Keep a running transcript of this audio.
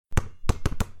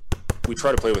We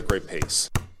try to play with great pace.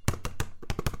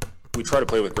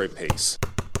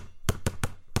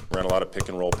 Ran a lot of pick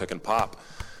and roll, pick and pop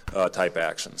type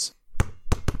actions.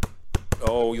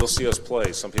 Oh, you'll see us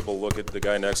play. Some people look at the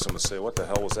guy next to him and say, what the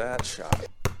hell was that shot?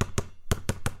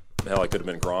 Hell, I could have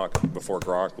been Gronk before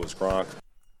Gronk was Gronk.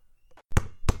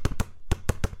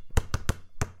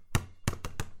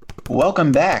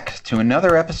 Welcome back to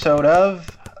another episode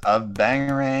of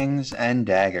Bangerangs and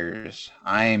Daggers.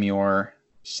 I am your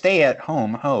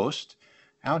stay-at-home host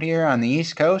out here on the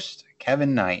East Coast,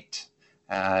 Kevin Knight.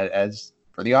 As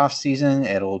for the off season,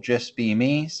 it'll just be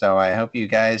me, so I hope you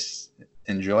guys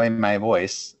enjoy my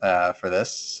voice for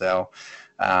this. So,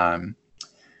 what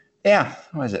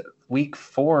is it? Week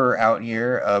 4 out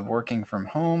here of working from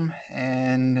home,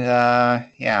 and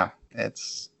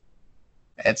it's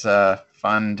a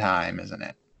fun time, isn't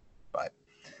it? But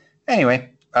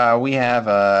anyway, we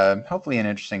have hopefully an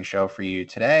interesting show for you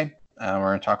today. We're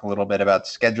going to talk a little bit about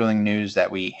scheduling news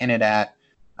that we hinted at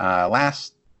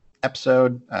last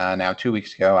episode. Now, 2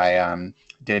 weeks ago, I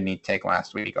did need to take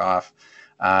last week off.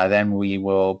 Then we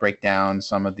will break down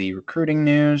some of the recruiting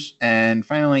news and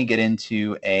finally get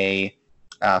into a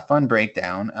fun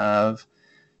breakdown of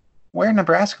where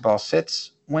Nebraska ball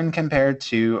sits when compared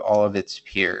to all of its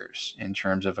peers in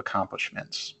terms of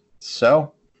accomplishments.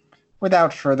 So,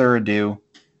 without further ado,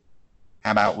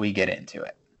 how about we get into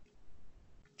it?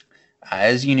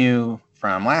 As you knew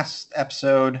from last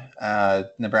episode,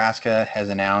 Nebraska has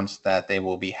announced that they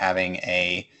will be having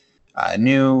a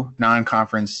new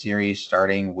non-conference series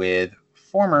starting with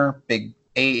former Big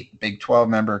 8, Big 12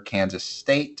 member Kansas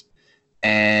State,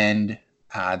 and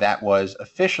that was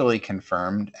officially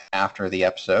confirmed after the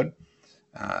episode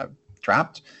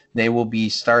dropped. They will be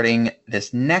starting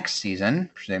this next season,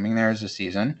 presuming there's a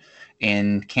season,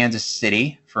 in Kansas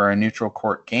City for a neutral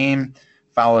court game,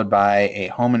 followed by a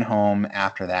home and home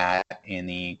after that in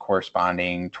the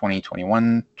corresponding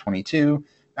 2021-22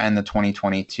 and the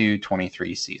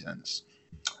 2022-23 seasons.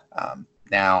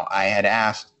 Now, I had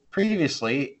asked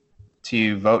previously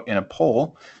to vote in a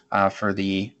poll for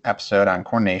the episode on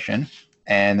coordination,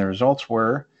 and the results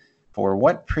were, for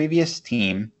what previous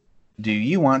team do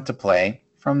you want to play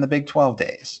from the Big 12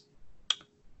 days?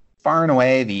 Far and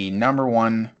away, the number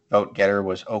one vote getter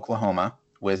was Oklahoma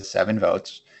with 7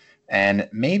 votes. And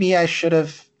maybe I should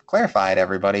have clarified,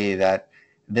 everybody, that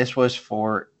this was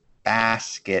for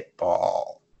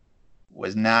basketball.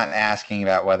 Was not asking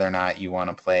about whether or not you want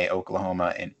to play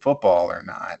Oklahoma in football or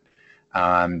not.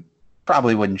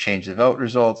 Probably wouldn't change the vote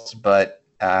results, but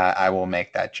I will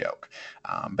make that joke.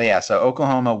 So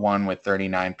Oklahoma won with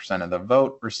 39% of the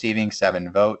vote, receiving 7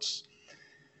 votes.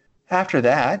 After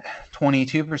that,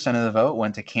 22% of the vote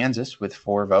went to Kansas with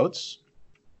 4 votes.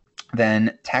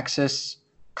 Then Texas,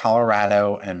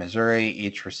 Colorado, and Missouri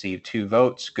each received 2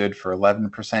 votes, good for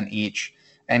 11% each.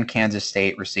 And Kansas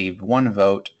State received 1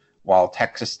 vote, while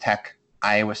Texas Tech,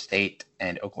 Iowa State,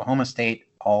 and Oklahoma State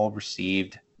all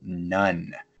received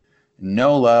none.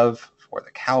 No love for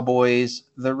the Cowboys,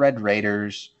 the Red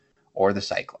Raiders, or the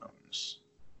Cyclones.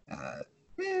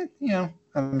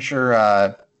 I'm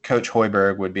sure Coach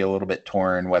Hoiberg would be a little bit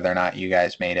torn whether or not you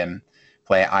guys made him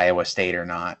play Iowa State or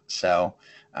not. So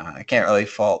I can't really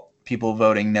fault people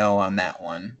voting no on that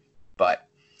one. But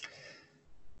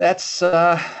that's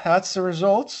the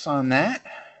results on that.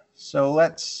 So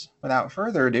let's, without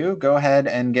further ado, go ahead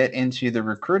and get into the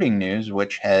recruiting news,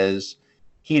 which has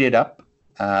heated up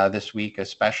this week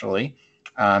especially.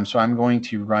 So I'm going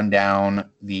to run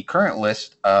down the current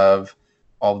list of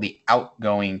all the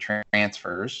outgoing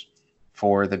transfers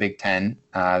for the Big Ten.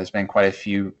 There's been quite a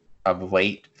few of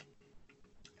late.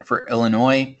 For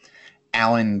Illinois,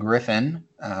 Alan Griffin,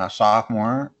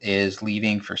 sophomore, is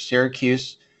leaving for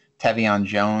Syracuse. Tevion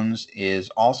Jones is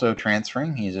also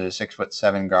transferring. He's a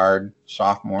 6'7" guard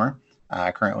sophomore,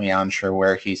 currently unsure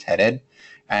where he's headed.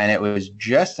 And it was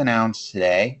just announced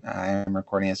today. I am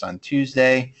recording this on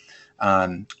Tuesday.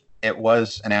 It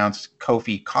was announced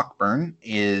Kofi Cockburn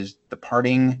is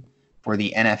departing for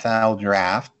the NFL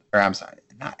draft. Or I'm sorry,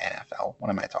 not NFL. What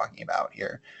am I talking about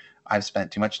here? I've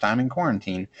spent too much time in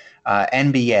quarantine.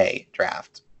 NBA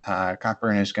draft.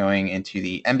 Cockburn is going into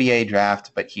the NBA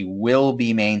draft, but he will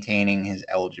be maintaining his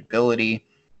eligibility.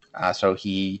 So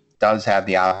he does have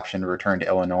the option to return to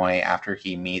Illinois after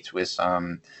he meets with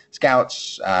some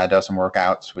scouts, does some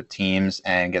workouts with teams,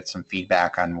 and gets some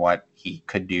feedback on what he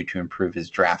could do to improve his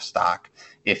draft stock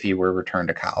if he were returned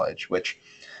to college, which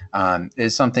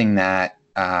is something that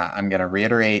I'm going to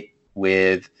reiterate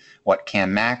with what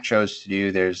Cam Mack chose to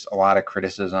do. There's a lot of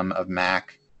criticism of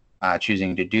Mack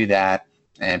choosing to do that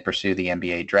and pursue the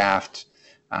NBA draft.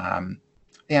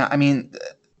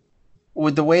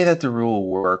 with the way that the rule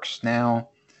works now,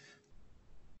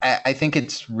 I think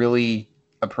it's really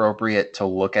appropriate to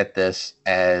look at this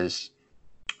as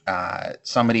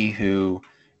somebody who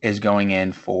is going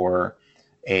in for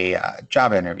a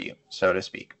job interview, so to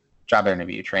speak, job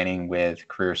interview training with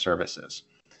career services.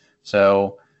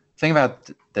 So think about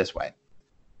this way.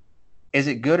 Is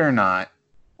it good or not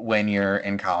when you're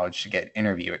in college to get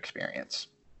interview experience?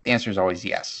 The answer is always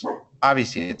yes.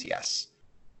 Obviously, it's yes.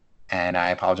 And I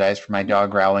apologize for my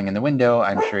dog growling in the window.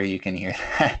 I'm sure you can hear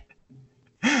that.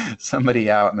 Somebody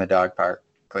out in the dog park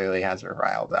clearly has her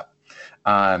riled up.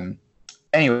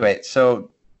 Anyway,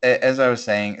 so as I was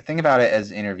saying, think about it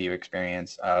as interview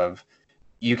experience of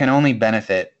you can only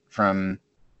benefit from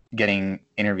getting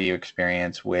interview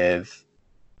experience with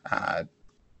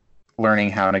learning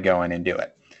how to go in and do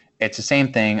it. It's the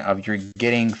same thing of you're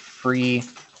getting free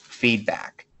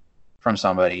feedback from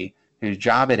somebody whose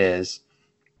job it is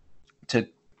to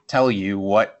tell you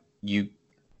what you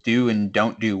do and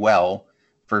don't do well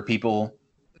for people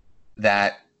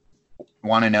that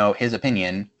want to know his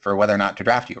opinion for whether or not to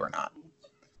draft you or not.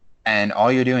 And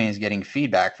all you're doing is getting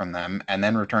feedback from them and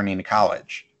then returning to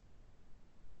college.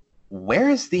 Where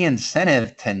is the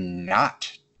incentive to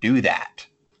not do that?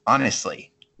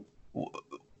 Honestly,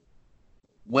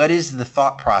 what is the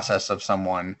thought process of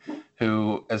someone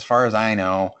who, as far as I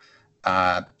know,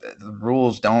 the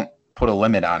rules don't put a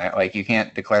limit on it? Like, you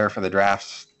can't declare for the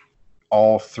drafts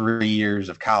all 3 years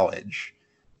of college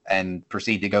and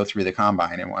proceed to go through the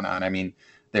combine and whatnot. I mean,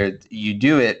 you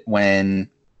do it when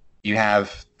you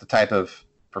have the type of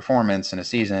performance in a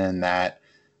season that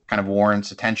kind of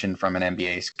warrants attention from an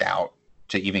NBA scout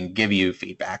to even give you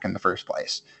feedback in the first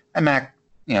place. And Mac,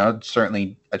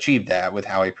 certainly achieved that with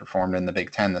how he performed in the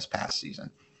Big Ten this past season.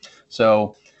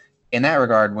 So in that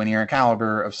regard, when you're a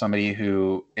caliber of somebody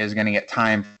who is going to get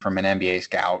time from an NBA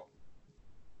scout,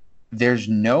 there's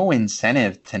no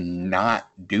incentive to not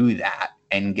do that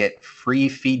and get free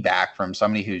feedback from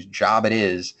somebody whose job it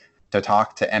is to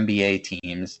talk to NBA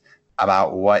teams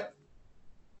about what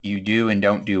you do and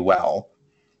don't do well,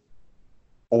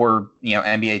 or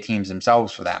NBA teams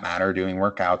themselves for that matter, doing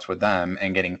workouts with them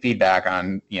and getting feedback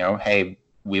on, hey,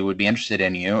 we would be interested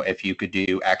in you if you could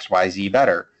do XYZ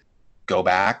better. Go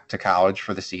back to college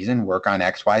for the season, work on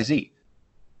XYZ.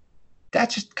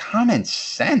 That's just common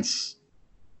sense.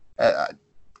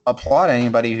 Applaud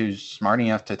anybody who's smart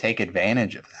enough to take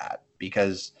advantage of that,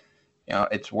 because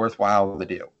it's worthwhile to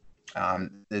do.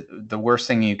 The worst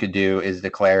thing you could do is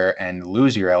declare and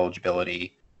lose your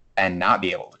eligibility and not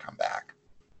be able to come back.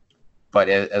 But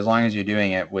as long as you're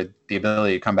doing it with the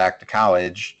ability to come back to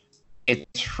college,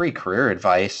 it's free career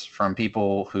advice from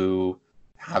people who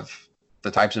have the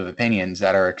types of opinions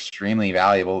that are extremely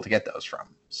valuable to get those from.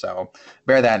 So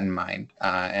bear that in mind.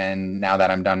 And now that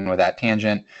I'm done with that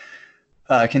tangent,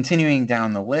 continuing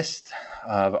down the list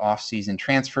of off-season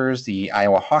transfers, the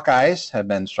Iowa Hawkeyes have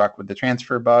been struck with the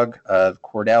transfer bug of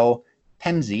Cordell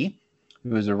Temsey,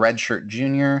 who is a redshirt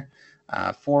junior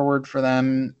forward for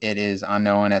them. It is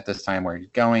unknown at this time where he's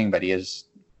going, but he has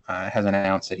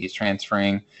announced that he's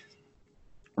transferring.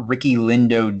 Ricky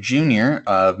Lindo Jr.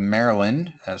 of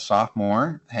Maryland, a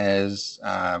sophomore,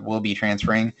 will be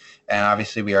transferring. And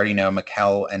obviously we already know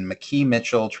Mikell and McKee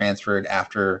Mitchell transferred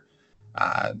after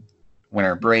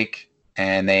winter break,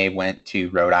 and they went to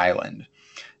Rhode Island.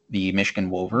 The Michigan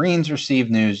Wolverines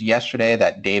received news yesterday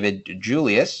that David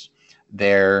DeJulius,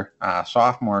 their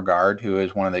sophomore guard, who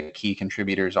is one of the key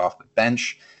contributors off the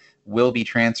bench, will be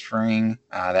transferring.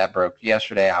 That broke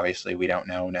yesterday. Obviously, we don't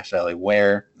know necessarily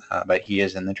where, but he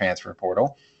is in the transfer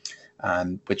portal,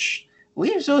 which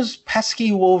leaves those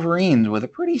pesky Wolverines with a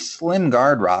pretty slim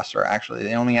guard roster, actually.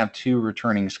 They only have 2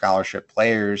 returning scholarship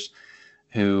players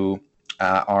who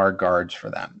are guards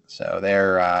for them. So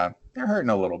they're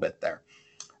hurting a little bit there.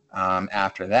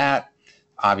 After that,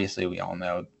 obviously, we all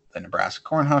know the Nebraska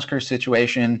Cornhuskers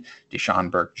situation. Deshaun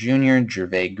Burke Jr.,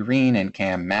 Gervais Green, and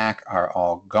Cam Mack are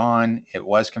all gone. It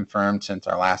was confirmed since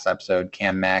our last episode,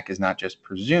 Cam Mack is not just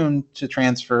presumed to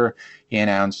transfer. He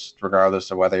announced,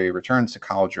 regardless of whether he returns to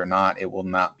college or not, it will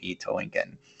not be to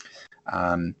Lincoln.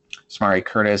 Samari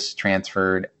Curtis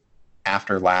transferred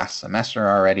after last semester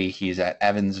already. He's at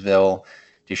Evansville.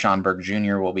 Deshaun Burke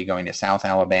Jr. will be going to South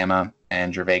Alabama,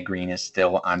 and Gervais Green is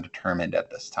still undetermined at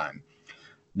this time.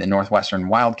 The Northwestern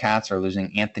Wildcats are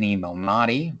losing Anthony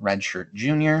Malnati, redshirt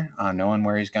junior, knowing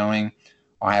where he's going.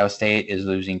 Ohio State is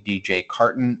losing DJ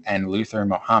Carton and Luther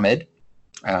Mohammed,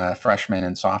 freshman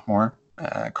and sophomore.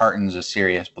 Carton's a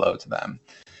serious blow to them.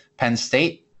 Penn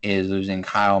State is losing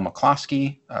Kyle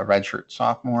McCloskey, a redshirt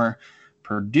sophomore.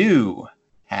 Purdue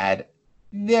had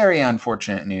very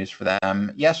unfortunate news for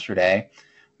them yesterday.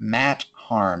 Matt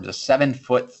Haarms, a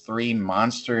 7'3"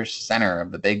 monster center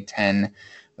of the Big Ten.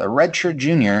 The redshirt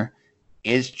junior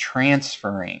is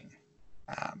transferring.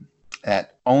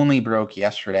 That only broke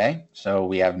yesterday, so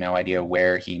we have no idea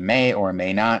where he may or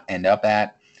may not end up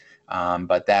at.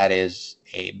 But that is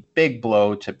a big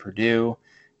blow to Purdue.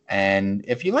 And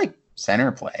if you like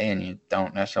center play and you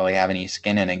don't necessarily have any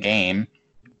skin in a game,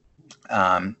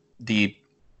 the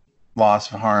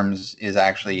loss of Haarms is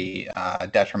actually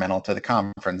detrimental to the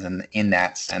conference in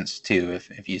that sense, too,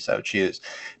 if you so choose.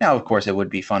 Now, of course, it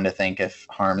would be fun to think if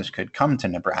Haarms could come to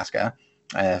Nebraska,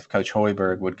 if Coach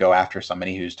Hoiberg would go after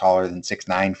somebody who's taller than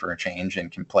 6'9" for a change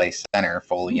and can play center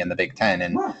fully in the Big Ten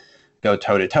and go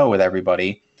toe-to-toe with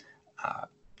everybody.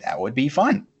 That would be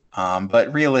fun.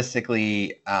 But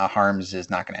realistically, Haarms is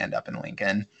not going to end up in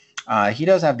Lincoln. He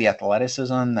does have the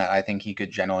athleticism that I think he could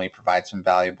generally provide some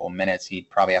valuable minutes. He'd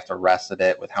probably have to rest a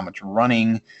bit with how much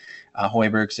running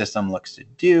Hoiberg's system looks to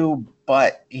do,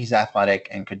 but he's athletic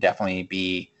and could definitely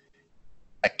be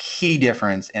a key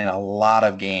difference in a lot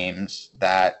of games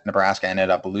that Nebraska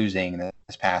ended up losing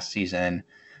this past season.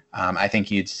 I think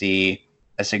you'd see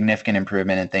a significant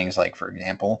improvement in things like, for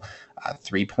example,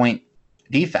 3-point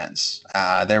defense.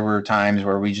 There were times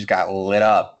where we just got lit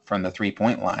up from the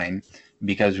 3-point line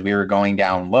because we were going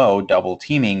down low, double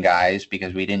teaming guys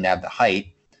because we didn't have the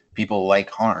height. People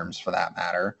like Haarms, for that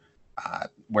matter,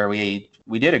 where we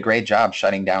did a great job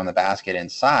shutting down the basket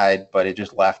inside, but it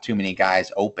just left too many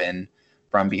guys open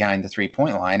from behind the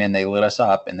 3-point line, and they lit us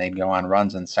up, and they'd go on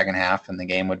runs in the second half, and the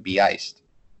game would be iced.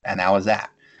 And that was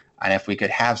that. And if we could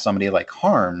have somebody like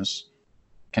Haarms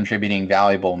contributing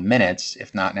valuable minutes,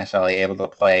 if not necessarily able to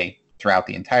play throughout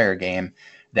the entire game,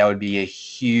 that would be a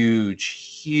huge,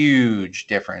 huge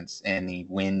difference in the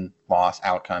win-loss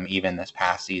outcome, even this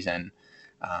past season.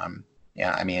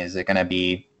 Is it going to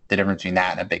be the difference between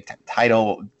that and a Big Ten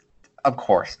title? Of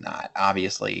course not.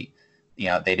 Obviously,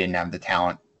 they didn't have the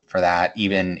talent for that,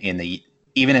 even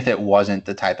if it wasn't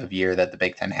the type of year that the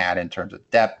Big Ten had in terms of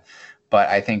depth. But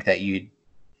I think that you'd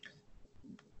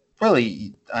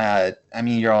really,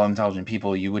 you're all intelligent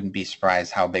people. You wouldn't be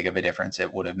surprised how big of a difference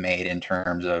it would have made in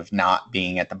terms of not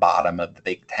being at the bottom of the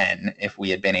Big Ten if we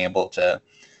had been able to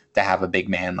have a big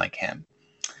man like him.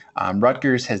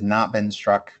 Rutgers has not been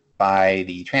struck by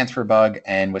the transfer bug,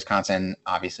 and Wisconsin,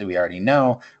 obviously, we already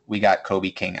know, we got Kobe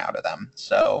King out of them.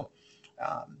 So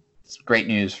it's great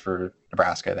news for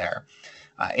Nebraska there.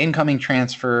 Incoming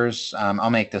transfers,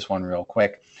 I'll make this one real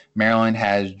quick. Maryland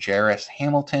has Jarris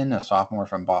Hamilton, a sophomore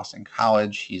from Boston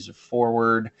College. He's a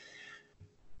forward.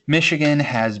 Michigan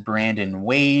has Brandon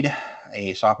Wade,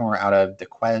 a sophomore out of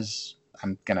DeQuez.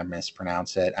 I'm going to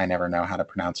mispronounce it. I never know how to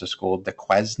pronounce a school.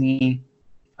 DeQuesne.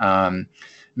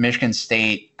 Michigan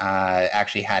State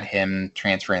actually had him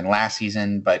transfer in last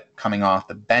season, but coming off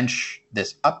the bench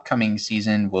this upcoming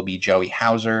season will be Joey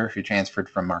Hauser, who transferred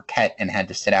from Marquette and had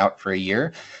to sit out for a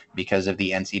year because of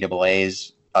the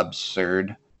NCAA's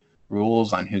absurd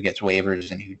rules on who gets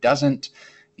waivers and who doesn't.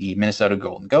 The Minnesota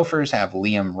Golden Gophers have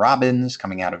Liam Robbins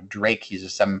coming out of Drake. He's a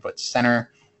 7-foot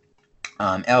center.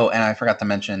 And I forgot to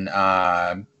mention,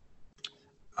 why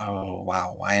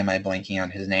am I blanking on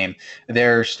his name?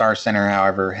 Their star center,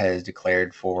 however, has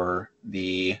declared for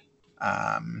the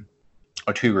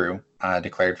Oturu,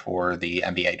 declared for the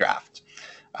NBA draft.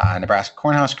 Nebraska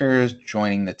Cornhuskers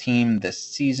joining the team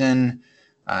this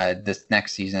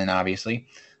next season, obviously.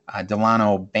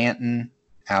 Delano Banton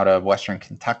out of Western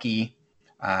Kentucky.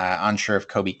 Unsure if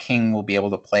Kobe King will be able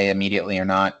to play immediately or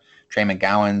not. Trey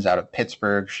McGowan's out of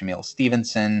Pittsburgh. Shamil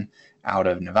Stevenson out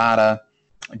of Nevada.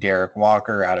 Derek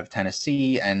Walker out of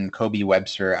Tennessee. And Kobe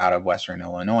Webster out of Western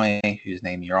Illinois, whose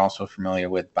name you're also familiar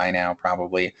with by now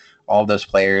probably. All of those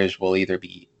players will either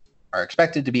are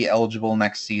expected to be eligible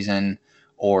next season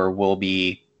or will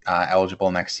be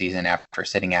eligible next season after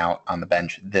sitting out on the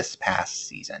bench this past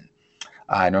season.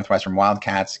 Northwestern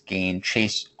Wildcats gained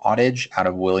Chase Audich out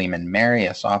of William and Mary,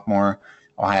 a sophomore.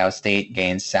 Ohio State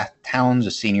gained Seth Towns,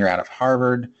 a senior out of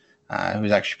Harvard,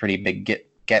 who's actually a pretty big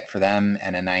get for them,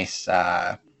 and a nice,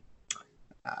 how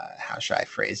should I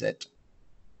phrase it?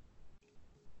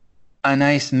 A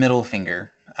nice middle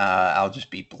finger. I'll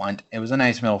just be blunt. It was a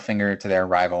nice middle finger to their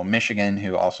rival Michigan,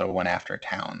 who also went after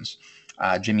Towns.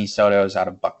 Jimmy Soto's out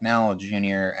of Bucknell, a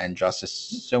junior, and Justice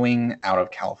Sewing out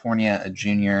of California, a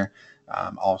junior.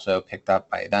 Also picked up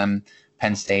by them.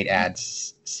 Penn State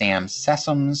adds Sam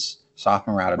Sessoms,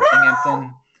 sophomore out of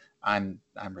Binghamton. I'm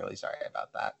really sorry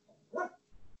about that.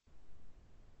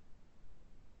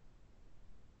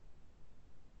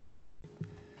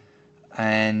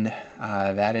 And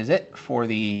that is it for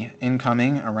the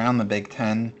incoming around the Big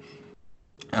Ten.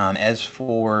 As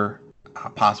for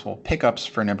possible pickups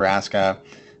for Nebraska.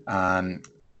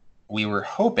 We were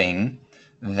hoping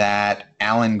that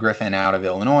Alan Griffin out of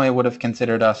Illinois would have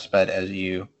considered us, but as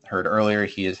you heard earlier,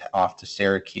 he is off to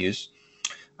Syracuse.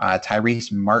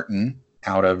 Tyrese Martin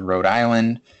out of Rhode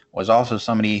Island was also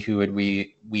somebody who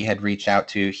we had reached out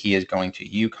to. He is going to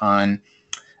UConn.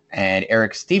 And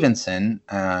Eric Stevenson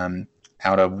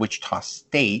out of Wichita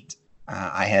State,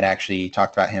 I had actually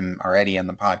talked about him already on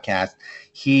the podcast.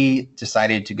 He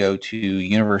decided to go to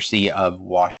University of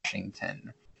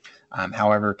Washington.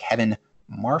 However, Kevin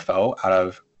Marfo out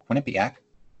of Quinnipiac,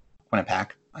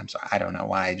 I'm sorry, I don't know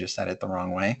why I just said it the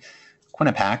wrong way.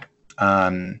 Quinnipiac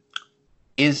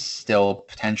is still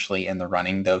potentially in the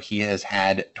running, though he has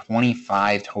had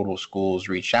 25 total schools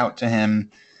reach out to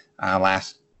him.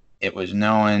 Last it was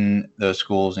known, those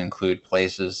schools include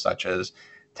places such as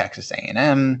Texas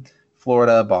A&M,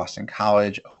 Florida, Boston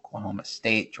College, Oklahoma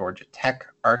State, Georgia Tech,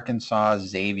 Arkansas,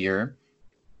 Xavier.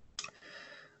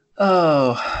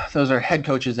 Oh, those are head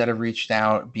coaches that have reached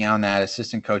out. Beyond that,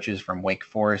 assistant coaches from Wake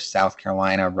Forest, South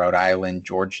Carolina, Rhode Island,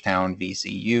 Georgetown,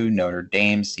 VCU, Notre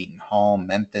Dame, Seton Hall,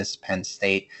 Memphis, Penn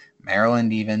State,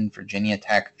 Maryland even, Virginia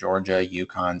Tech, Georgia,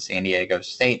 UConn, San Diego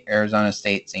State, Arizona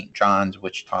State, St. John's,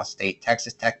 Wichita State,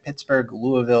 Texas Tech, Pittsburgh,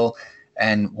 Louisville,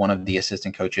 and one of the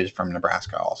assistant coaches from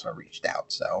Nebraska also reached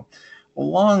out. So a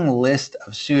long list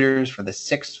of suitors for the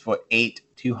 6'8",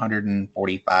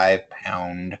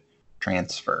 245-pound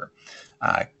transfer.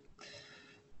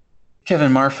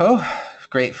 Kevin Marfo,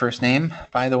 great first name,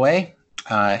 by the way,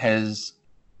 has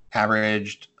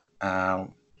averaged,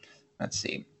 let's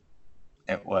see,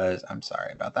 I'm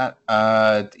sorry about that.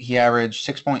 He averaged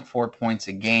 6.4 points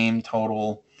a game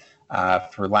total.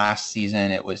 For last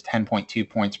season, it was 10.2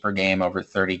 points per game over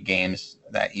 30 games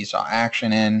that he saw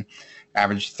action in.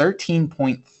 Averaged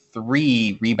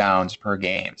 13.3 rebounds per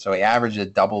game. So he averaged a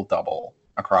double-double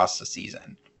across the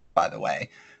season, by the way.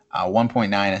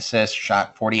 1.9 assists,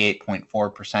 shot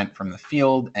 48.4% from the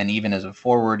field, and even as a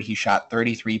forward, he shot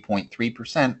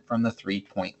 33.3% from the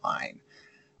three-point line.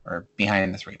 Or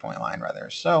behind the three-point line, rather.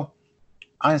 So,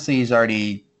 honestly, he's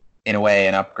already, in a way,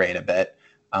 an upgrade a bit.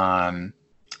 And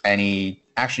he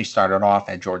actually started off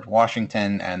at George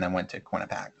Washington and then went to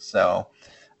Quinnipiac. So,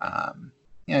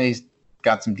 he's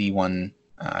got some D1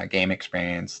 game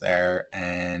experience there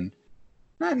and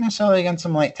not necessarily against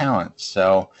some light talent.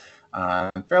 So,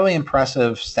 fairly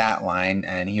impressive stat line,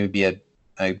 and he would be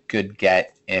a good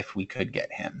get if we could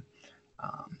get him.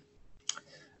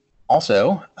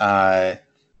 Also,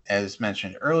 as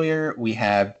mentioned earlier, we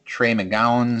have Trey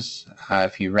McGowens.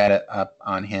 If you read it up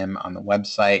on him on the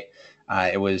website,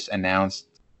 it was announced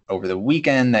over the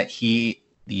weekend that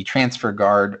the transfer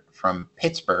guard from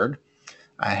Pittsburgh,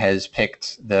 has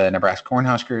picked the Nebraska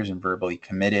Cornhuskers and verbally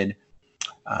committed.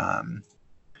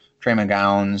 Trey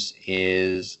McGowens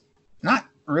is not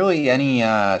really any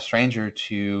stranger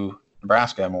to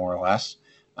Nebraska, more or less.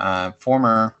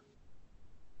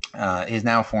 His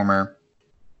now former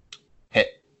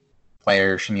Pitt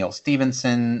player Shamil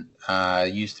Stevenson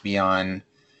used to be on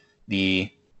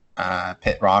the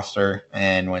Pitt roster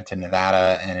and went to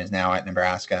Nevada and is now at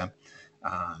Nebraska.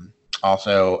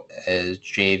 Also, as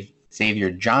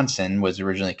Xavier Johnson was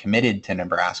originally committed to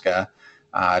Nebraska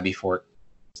before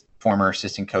former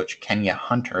assistant coach Kenya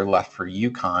Hunter left for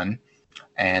UConn,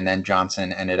 and then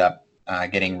Johnson ended up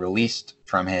getting released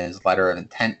from his letter of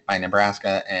intent by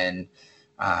Nebraska and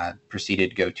proceeded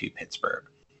to go to Pittsburgh.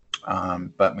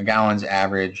 But McGowens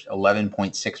averaged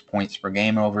 11.6 points per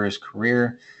game over his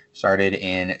career, started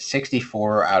in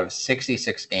 64 out of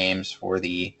 66 games for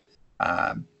the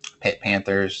Pitt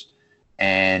Panthers,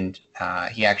 and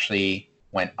he actually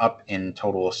went up in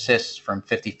total assists from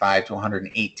 55 to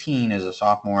 118 as a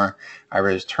sophomore. However,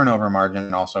 his turnover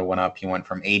margin also went up. He went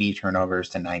from 80 turnovers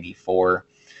to 94.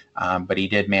 But he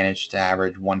did manage to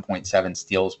average 1.7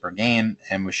 steals per game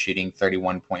and was shooting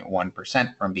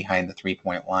 31.1% from behind the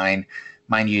three-point line.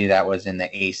 Mind you, that was in the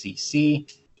ACC,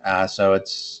 so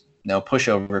it's no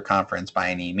pushover conference by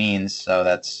any means, so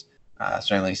that's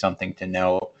certainly something to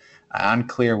note.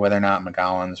 Unclear whether or not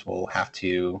McGowens will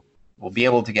be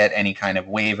able to get any kind of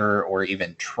waiver or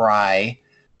even try.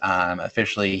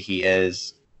 Officially, he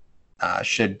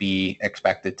should be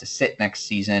expected to sit next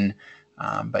season.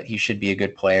 But he should be a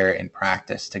good player in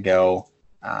practice to go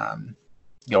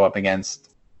up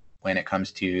against when it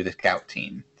comes to the scout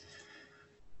team.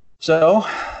 So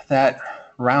that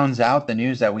rounds out the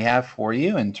news that we have for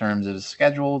you in terms of the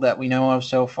schedule that we know of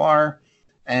so far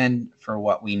and for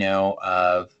what we know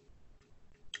of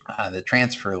the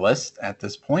transfer list at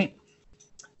this point.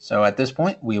 So at this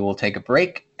point, we will take a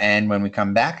break, and when we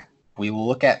come back, we will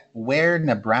look at where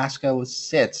Nebraska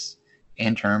sits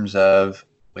in terms of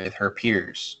with her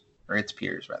peers, or its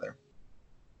peers, rather.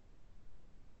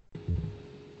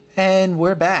 And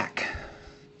we're back.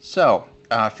 So,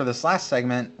 for this last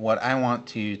segment, what I want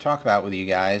to talk about with you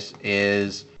guys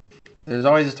is there's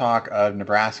always a talk of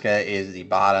Nebraska is the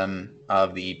bottom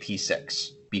of the P6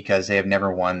 because they have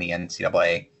never won the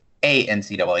NCAA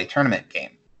tournament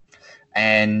game.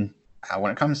 And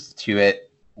when it comes to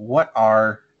it, what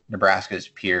are Nebraska's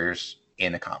peers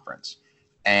in the conference?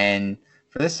 And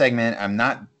for this segment, I'm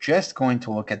not just going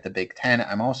to look at the Big Ten.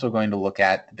 I'm also going to look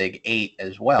at the Big 8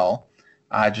 as well,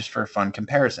 just for fun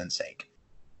comparison's sake.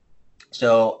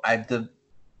 So I've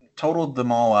totaled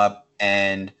them all up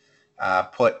and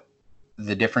put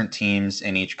the different teams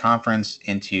in each conference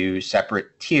into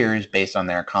separate tiers based on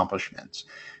their accomplishments.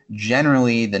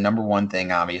 Generally, the number one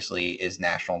thing, obviously, is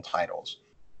national titles.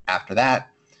 After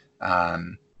that,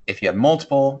 if you have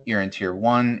multiple, you're in tier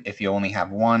 1. If you only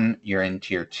have one, you're in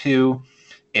tier 2.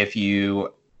 If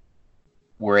you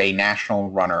were a national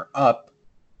runner-up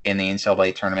in the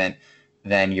NCAA tournament,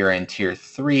 then you're in tier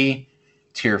 3.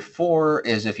 Tier 4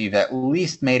 is if you've at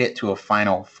least made it to a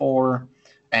Final Four,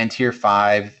 and tier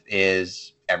 5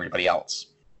 is everybody else.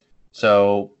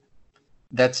 So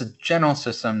that's a general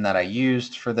system that I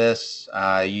used for this.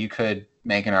 You could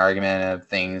make an argument of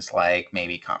things like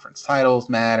maybe conference titles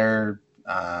matter.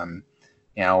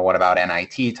 What about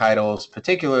NIT titles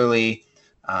particularly?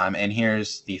 And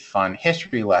here's the fun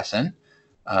history lesson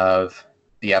of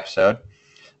the episode.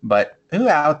 But who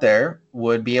out there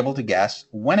would be able to guess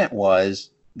when it was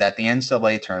that the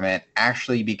NCAA tournament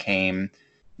actually became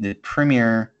the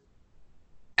premier,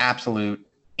 absolute,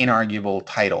 inarguable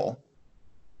title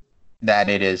that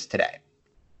it is today?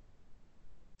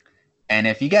 And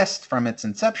if you guessed from its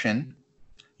inception,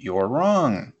 you're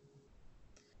wrong.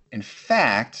 In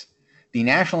fact, the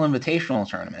National Invitational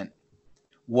Tournament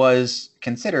was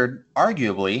considered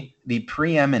arguably the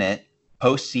preeminent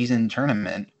postseason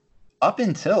tournament up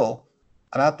until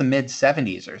about the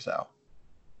mid-'70s or so.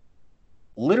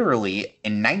 Literally,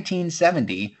 in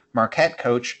 1970, Marquette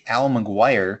coach Al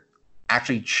McGuire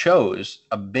actually chose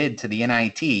a bid to the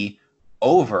NIT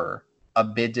over a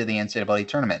bid to the NCAA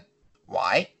tournament.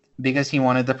 Why? Because he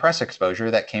wanted the press exposure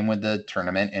that came with the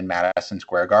tournament in Madison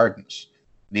Square Gardens.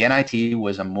 The NIT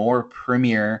was a more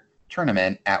premier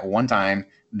tournament at one time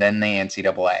than the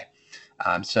NCAA.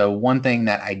 So one thing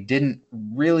that I didn't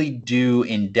really do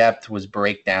in depth was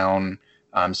break down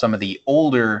some of the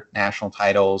older national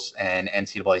titles and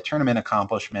NCAA tournament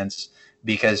accomplishments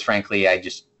because, frankly,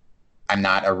 I'm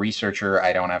not a researcher.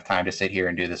 I don't have time to sit here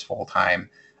and do this full time.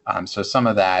 So some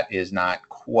of that is not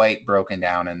quite broken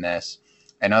down in this.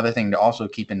 Another thing to also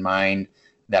keep in mind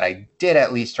that I did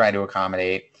at least try to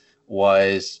accommodate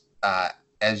was,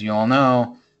 as you all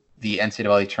know, the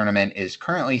NCAA tournament is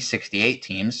currently 68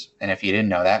 teams. And if you didn't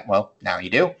know that, well, now you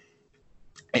do.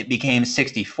 It became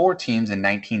 64 teams in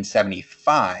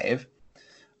 1975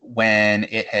 when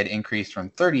it had increased from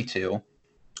 32.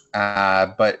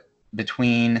 But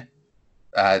between,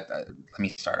 let me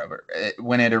start over.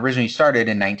 When it originally started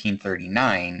in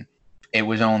 1939, it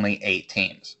was only 8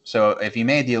 teams. So if you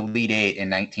made the Elite Eight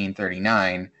in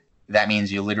 1939, that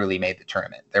means you literally made the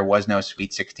tournament. There was no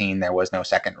Sweet 16. There was no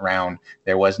second round.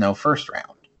 There was no first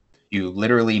round. You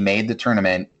literally made the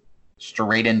tournament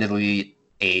straight into the Elite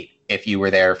Eight if you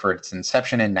were there for its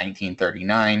inception in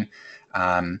 1939.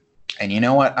 And you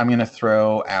know what? I'm going to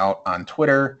throw out on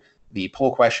Twitter the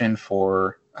poll question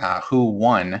for who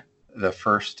won the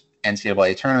first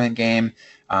NCAA tournament game.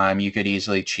 You could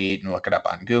easily cheat and look it up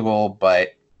on Google,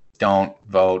 but don't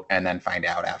vote and then find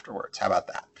out afterwards. How about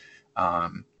that?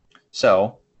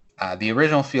 So the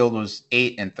original field was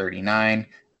 8 and 39.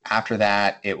 After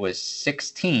that, it was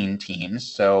 16 teams.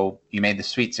 So you made the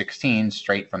Sweet 16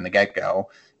 straight from the get-go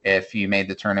if you made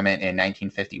the tournament in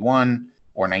 1951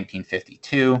 or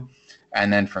 1952.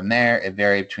 And then from there, it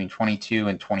varied between 22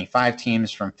 and 25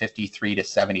 teams from 53 to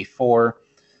 74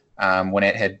 when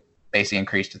it had basically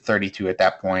increased to 32 at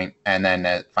that point. And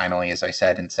then finally, as I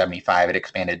said, in 75, it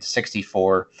expanded to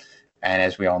 64. And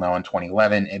as we all know, in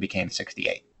 2011, it became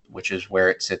 68, which is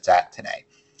where it sits at today.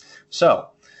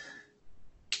 So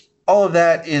all of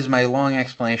that is my long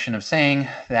explanation of saying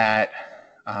that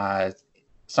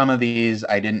some of these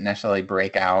I didn't necessarily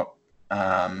break out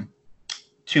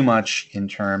too much in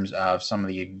terms of some of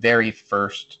the very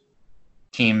first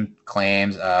team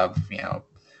claims of,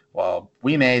 well,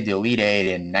 we made the Elite Eight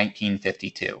in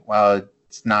 1952. Well,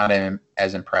 it's not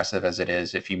as impressive as it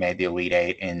is if you made the Elite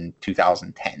Eight in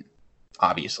 2010,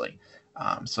 obviously.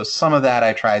 So some of that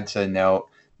I tried to note,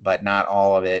 but not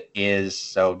all of it is.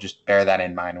 So just bear that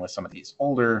in mind with some of these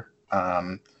older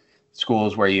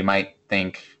schools where you might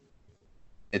think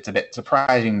it's a bit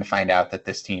surprising to find out that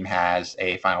this team has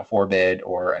a Final Four bid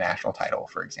or a national title,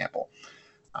 for example.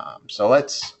 So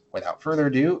let's, without further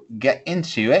ado, get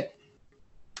into it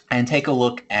and take a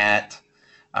look at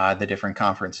the different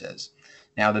conferences.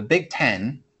 Now, the Big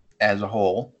Ten as a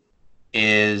whole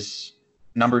is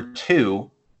number 2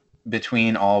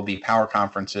 between all the power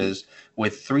conferences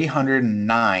with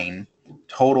 309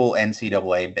 total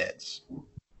NCAA bids.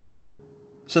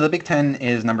 So the Big Ten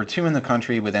is number 2 in the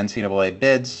country with NCAA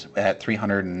bids at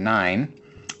 309.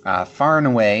 Far and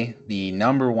away, the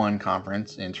number 1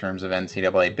 conference in terms of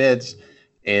NCAA bids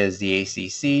is the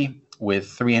ACC with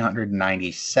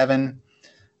 397,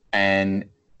 and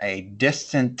a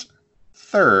distant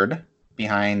third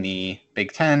behind the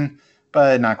Big Ten,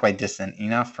 but not quite distant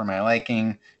enough for my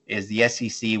liking, is the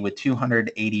SEC with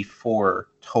 284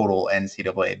 total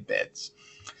NCAA bids.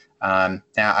 Now,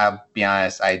 I'll be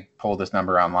honest, I pulled this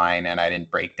number online and I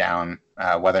didn't break down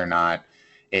whether or not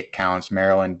it counts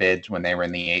Maryland bids when they were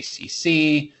in the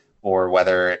ACC, or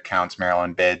whether it counts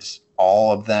Maryland bids,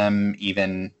 all of them,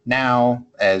 even now,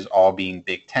 as all being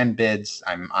Big Ten bids.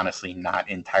 I'm honestly not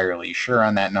entirely sure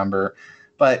on that number,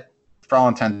 but for all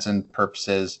intents and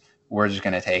purposes, we're just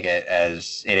going to take it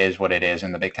as it is what it is,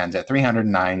 and the Big Ten's at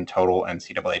 309 total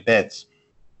NCAA bids.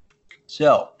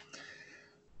 So,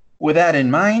 with that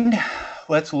in mind,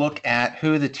 let's look at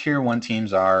who the Tier 1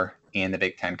 teams are in the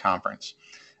Big Ten Conference.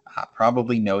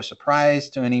 Probably no surprise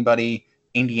to anybody,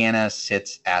 Indiana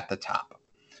sits at the top.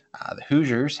 The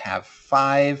Hoosiers have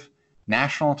 5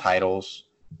 national titles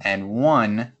and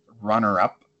 1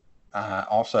 runner-up,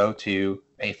 also to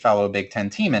a fellow Big Ten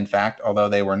team, in fact, although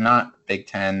they were not Big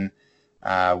Ten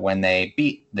when they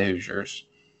beat the Hoosiers.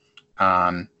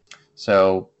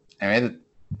 So anyway,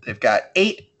 they've got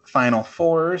 8 Final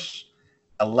Fours,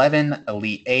 11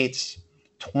 Elite Eights,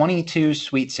 22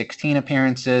 Sweet 16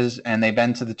 appearances, and they've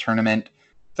been to the tournament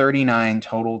 39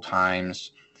 total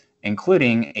times,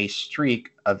 including a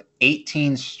streak of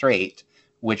 18 straight,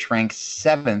 which ranks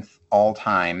 7th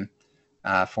all-time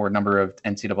for a number of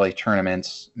NCAA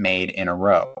tournaments made in a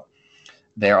row.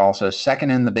 They're also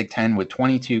second in the Big Ten with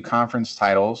 22 conference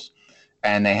titles,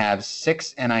 and they have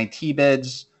 6 NIT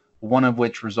bids, one of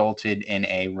which resulted in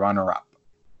a runner-up.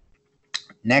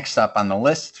 Next up on the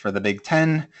list for the Big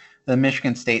Ten, the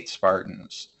Michigan State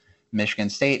Spartans. Michigan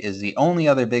State is the only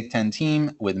other Big Ten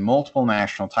team with multiple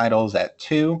national titles at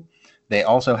 2. They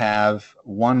also have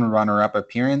 1 runner-up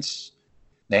appearance.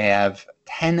 They have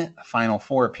 10 Final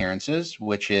Four appearances,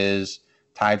 which is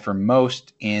tied for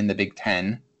most in the Big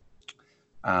Ten.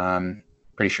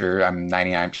 Pretty sure I'm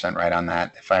 99% right on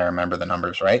that, if I remember the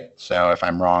numbers right. So if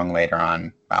I'm wrong later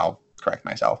on, I'll correct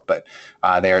myself. But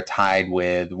they are tied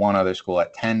with one other school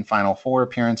at 10 Final Four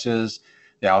appearances.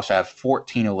 They also have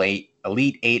 14 Elite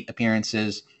 8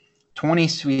 appearances, 20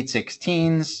 Sweet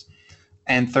 16s,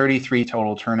 and 33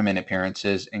 total tournament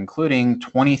appearances, including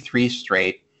 23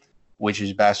 straight, which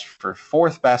is best for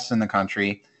 4th best in the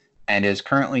country and is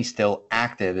currently still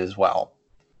active as well.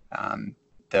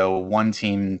 Though one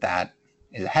team that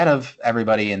is ahead of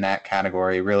everybody in that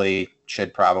category really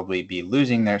should probably be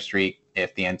losing their streak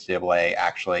if the NCAA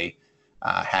actually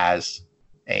has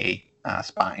a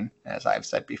spine, as I've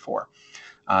said before.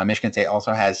 Michigan State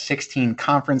also has 16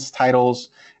 conference titles,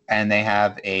 and they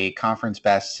have a conference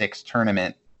best 6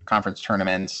 conference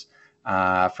tournaments.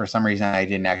 For some reason, I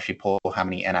didn't actually pull how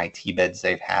many NIT bids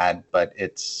they've had, but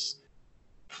it's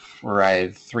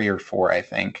 3 or 4, I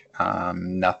think.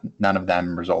 None of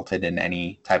them resulted in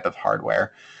any type of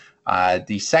hardware.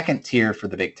 The second tier for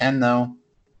the Big Ten, though,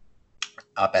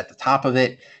 up at the top of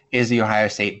it, is the Ohio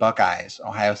State Buckeyes.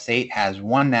 Ohio State has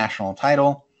 1 national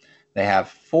title. They have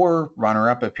 4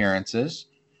 runner-up appearances,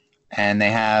 and they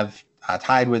have,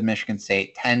 tied with Michigan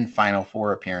State, 10 Final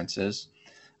Four appearances.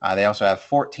 They also have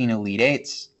 14 Elite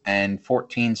Eights and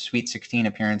 14 Sweet 16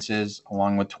 appearances,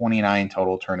 along with 29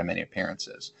 total tournament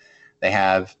appearances. They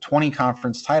have 20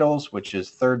 conference titles, which is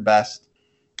 3rd best,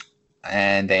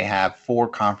 and they have 4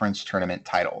 conference tournament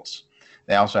titles.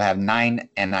 They also have 9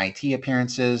 NIT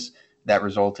appearances that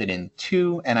resulted in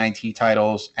 2 NIT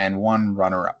titles and 1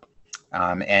 runner-up.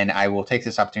 And I will take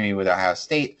this opportunity with Ohio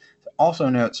State to also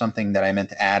note something that I meant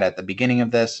to add at the beginning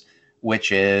of this,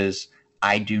 which is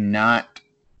I do not,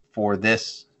 for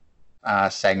this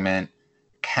segment,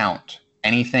 count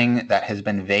anything that has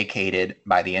been vacated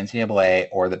by the NCAA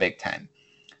or the Big Ten.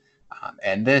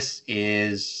 And this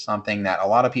is something that a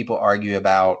lot of people argue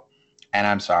about, and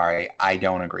I'm sorry, I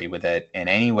don't agree with it in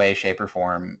any way, shape, or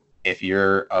form. If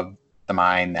you're of the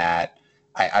mind that,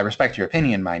 I respect your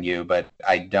opinion, mind you, but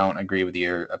I don't agree with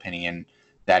your opinion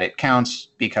that it counts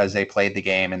because they played the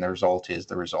game and the result is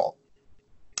the result.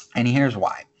 And here's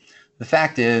why. The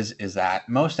fact is that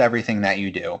most everything that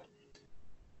you do,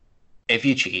 if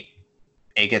you cheat,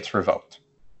 it gets revoked.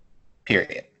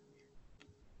 Period.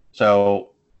 So,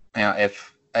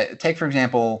 if take for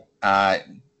example,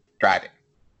 driving.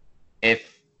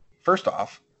 If first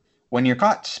off, when you're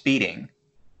caught speeding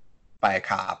by a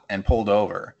cop and pulled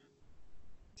over,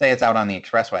 say it's out on the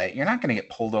expressway, you're not going to get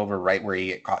pulled over right where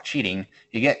you get caught cheating.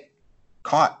 You get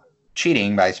caught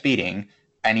cheating by speeding,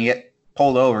 and you get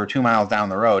pulled over 2 miles down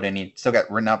the road, and you still get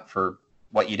written up for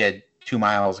what you did 2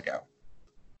 miles ago.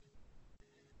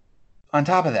 On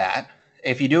top of that,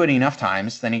 if you do it enough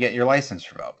times, then you get your license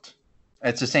revoked.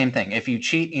 It's the same thing. If you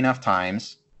cheat enough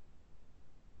times,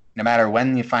 no matter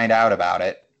when you find out about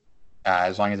it,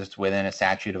 as long as it's within a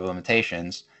statute of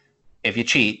limitations, if you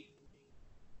cheat,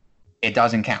 it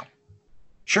doesn't count.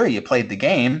 Sure, you played the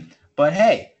game, but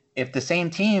hey, if the same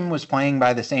team was playing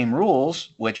by the same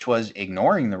rules, which was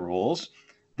ignoring the rules,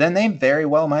 then they very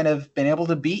well might have been able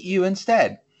to beat you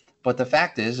instead. But the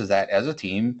fact is that as a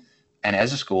team and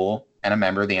as a school and a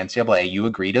member of the NCAA, you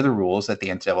agree to the rules that the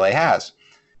NCAA has.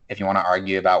 If you want to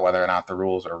argue about whether or not the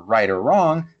rules are right or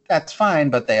wrong, that's fine,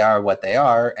 but they are what they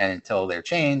are, and until they're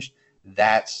changed,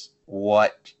 that's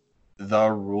what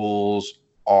the rules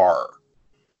are.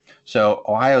 So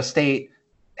Ohio State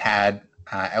had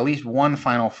at least one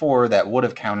Final Four that would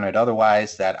have counted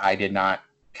otherwise that I did not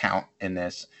count in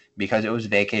this because it was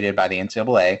vacated by the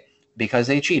NCAA because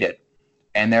they cheated,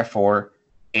 and therefore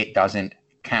it doesn't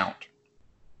count.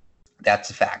 That's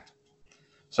a fact.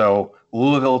 So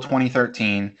Louisville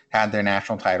 2013 had their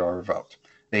national title revoked.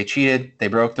 They cheated. They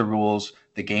broke the rules.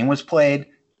 The game was played.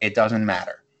 It doesn't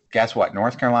matter. Guess what?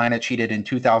 North Carolina cheated in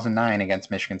 2009 against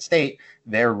Michigan State.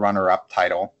 Their runner-up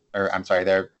title, or I'm sorry,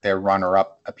 their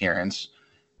runner-up appearance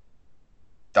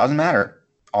doesn't matter.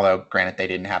 Although, granted, they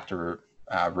didn't have to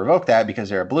revoke that because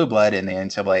they're a blue blood and the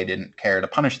NCAA didn't care to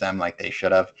punish them like they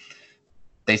should have.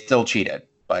 They still cheated,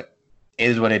 but it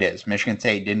is what it is. Michigan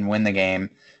State didn't win the game.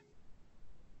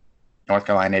 North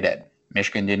Carolina did.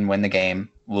 Michigan didn't win the game.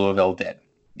 Louisville did.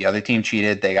 The other team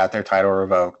cheated. They got their title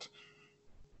revoked.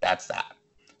 That's that.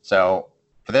 So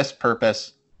for this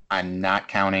purpose, I'm not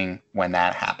counting when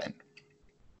that happened.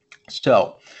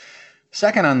 So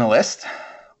second on the list,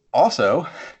 also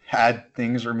had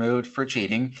things removed for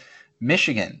cheating,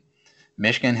 Michigan.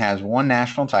 Michigan has one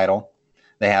national title.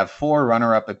 They have 4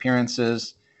 runner-up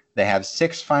appearances. They have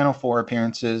 6 Final Four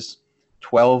appearances,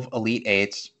 12 Elite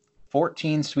Eights,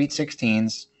 14 Sweet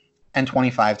 16s, and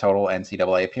 25 total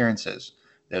NCAA appearances.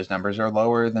 Those numbers are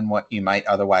lower than what you might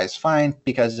otherwise find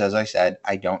because, as I said,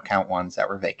 I don't count ones that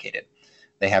were vacated.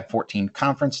 They have 14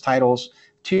 conference titles,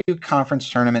 2 conference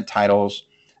tournament titles,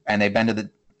 and they've been to the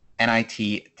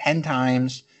NIT 10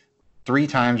 times, 3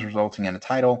 times resulting in a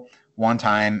title, 1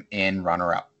 time in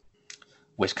runner-up.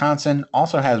 Wisconsin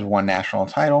also has 1 national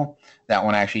title. That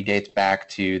one actually dates back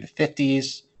to the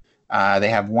 50s. They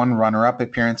have 1 runner-up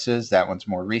appearances. That one's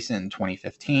more recent in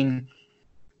 2015.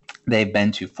 They've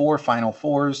been to 4 Final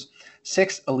Fours,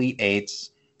 6 Elite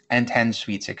Eights, and 10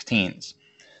 Sweet 16s.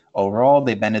 Overall,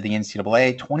 they've been to the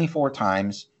NCAA 24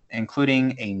 times,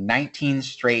 including a 19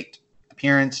 straight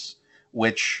appearance,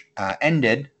 which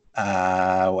ended,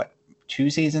 2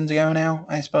 seasons ago now,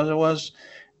 I suppose it was.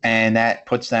 And that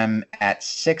puts them at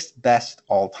 6th best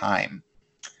all time.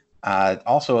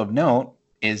 Also of note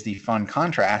is the fun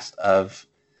contrast of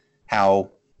how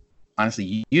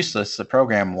honestly useless the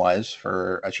program was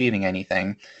for achieving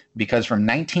anything, because from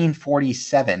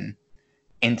 1947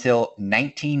 until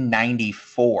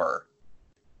 1994,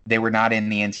 they were not in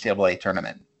the NCAA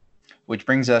tournament, which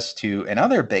brings us to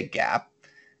another big gap.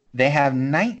 They have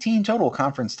 19 total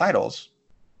conference titles,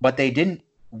 but they didn't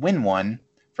win one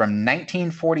from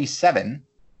 1947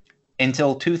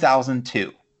 until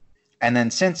 2002. And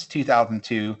then since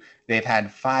 2002, they've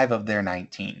had 5 of their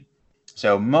 19.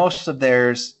 So most of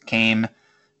theirs came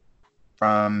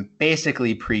from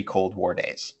basically pre-Cold War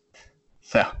days.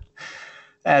 So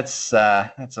that's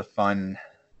a fun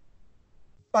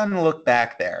look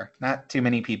back there. Not too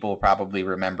many people probably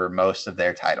remember most of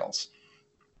their titles.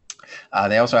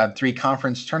 They also have 3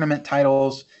 conference tournament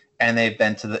titles, and they've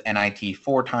been to the NIT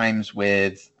 4 times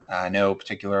with no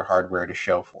particular hardware to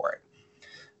show for it.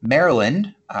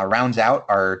 Maryland rounds out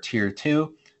our Tier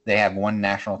 2. They have 1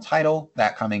 national title,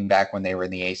 that coming back when they were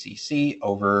in the ACC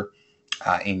over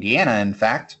Indiana, in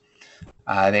fact.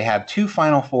 They have 2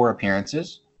 Final Four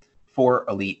appearances, 4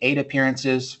 Elite 8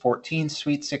 appearances, 14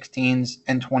 Sweet 16s,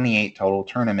 and 28 total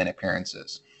tournament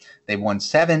appearances. They've won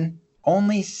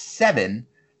only 7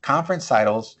 conference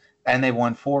titles, and they've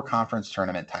won 4 conference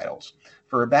tournament titles.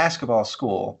 For a basketball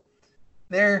school,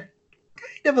 they're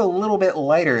kind of a little bit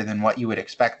lighter than what you would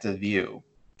expect to view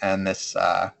on this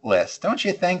list, don't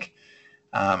you think?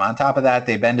 On top of that,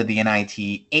 they've been to the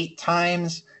NIT 8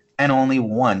 times, and only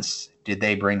once did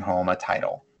they bring home a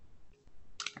title.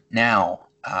 Now,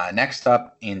 next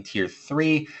up in Tier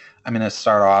 3, I'm going to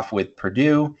start off with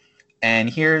Purdue, and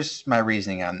here's my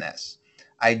reasoning on this.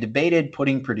 I debated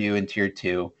putting Purdue in Tier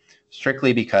 2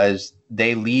 strictly because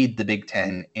they lead the Big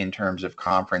Ten in terms of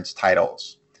conference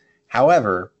titles.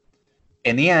 However,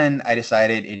 in the end, I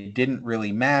decided it didn't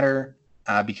really matter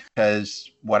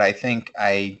because what I think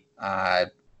I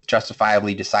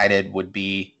justifiably decided would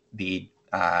be the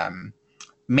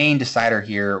main decider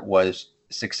here was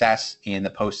success in the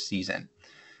postseason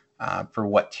for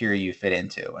what tier you fit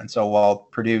into. And so while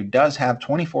Purdue does have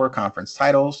 24 conference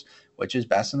titles, which is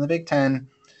best in the Big Ten,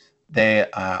 they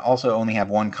also only have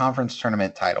one conference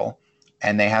tournament title,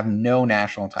 and they have no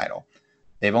national title.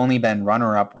 They've only been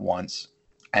runner-up once,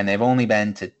 and they've only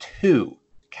been to 2,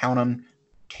 count them,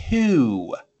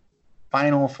 2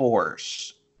 Final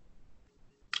Fours,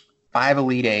 5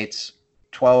 Elite Eights,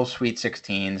 12 Sweet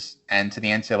 16s, and to the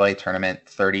NCAA tournament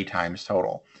 30 times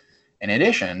total. In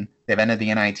addition, they've entered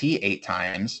the NIT 8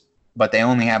 times, but they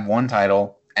only have 1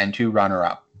 title and 2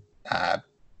 runner-up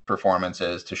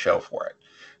performances to show for it.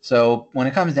 So when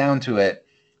it comes down to it,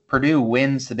 Purdue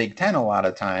wins the Big Ten a lot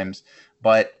of times,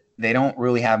 but they don't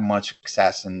really have much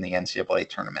success in the NCAA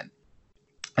tournament,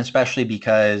 especially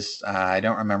because I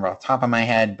don't remember off the top of my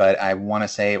head, but I want to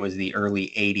say it was the early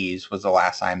 80s was the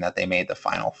last time that they made the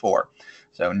Final Four.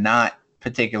 So not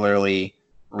particularly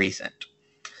recent.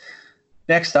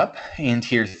 Next up in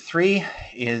Tier 3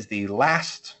 is the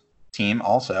last team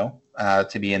also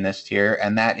to be in this tier,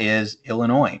 and that is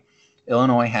Illinois.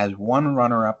 Illinois has 1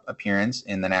 runner-up appearance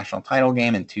in the national title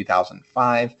game in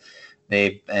 2005.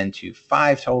 They've been to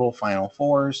 5 total Final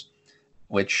Fours,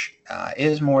 which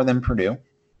is more than Purdue,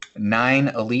 9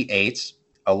 Elite Eights,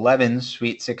 11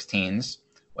 Sweet 16s,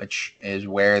 which is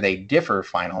where they differ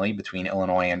finally between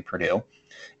Illinois and Purdue,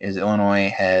 is Illinois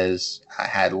has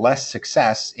had less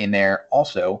success in their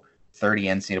also 30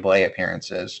 NCAA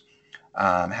appearances.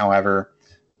 However,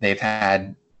 they've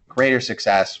had greater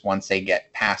success once they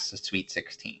get past the Sweet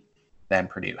 16 than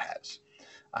Purdue has.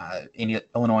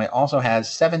 Illinois also has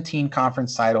 17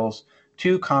 conference titles,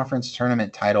 2 conference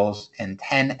tournament titles, and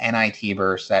 10 NIT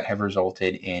berths that have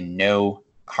resulted in no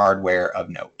hardware of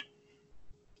note.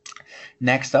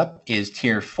 Next up is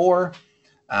Tier 4.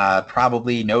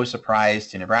 Probably no surprise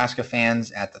to Nebraska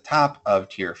fans at the top of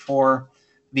Tier 4,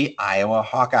 the Iowa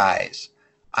Hawkeyes.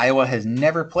 Iowa has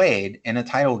never played in a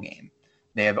title game.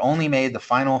 They have only made the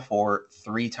Final Four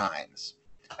 3 times.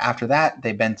 After that,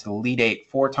 they've been to the Elite Eight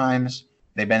 4 times,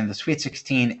 they've been to the Sweet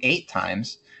 16 8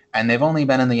 times, and they've only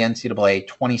been in the NCAA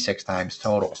 26 times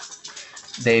total.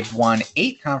 They've won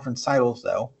 8 conference titles,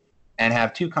 though, and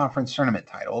have 2 conference tournament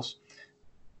titles.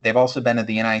 They've also been to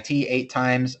the NIT 8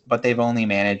 times, but they've only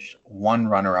managed 1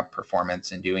 runner-up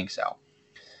performance in doing so.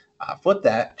 Flip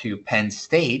that to Penn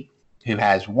State, who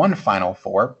has 1 Final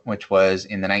Four, which was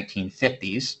in the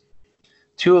 1950s,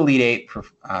 2 Elite Eight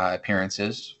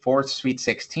appearances, 4 Sweet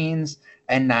 16s,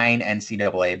 and 9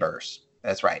 NCAA berths.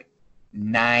 That's right.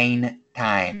 9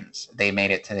 times they made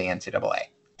it to the NCAA,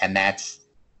 and that's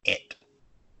it.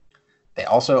 They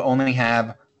also only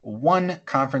have 1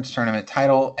 conference tournament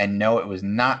title, and no, it was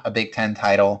not a Big Ten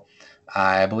title.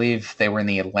 I believe they were in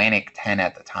the Atlantic 10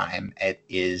 at the time. It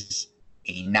is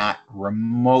a not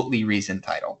remotely recent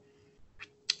title.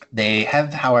 They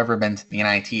have, however, been to the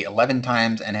NIT 11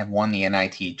 times and have won the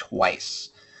NIT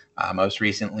twice. Most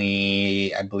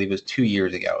recently, I believe it was 2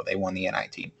 years ago, they won the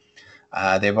NIT.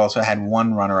 They've also had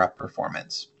 1 runner-up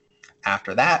performance.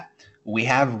 After that, we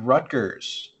have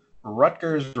Rutgers.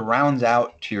 Rutgers rounds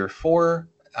out Tier 4.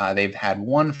 They've had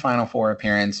 1 Final Four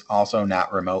appearance, also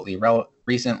not remotely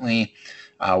recently,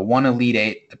 1 Elite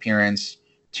Eight appearance,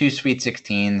 2 Sweet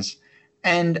 16s,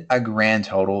 and a grand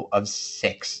total of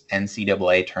 6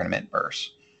 NCAA tournament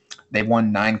berths. They've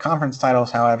won 9 conference titles,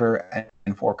 however,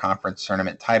 and 4 conference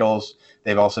tournament titles.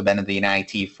 They've also been to the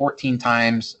NIT 14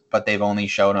 times, but they've only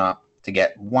shown up to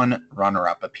get 1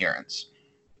 runner-up appearance.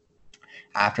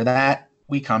 After that,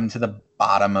 we come to the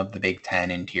bottom of the Big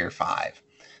Ten in Tier 5.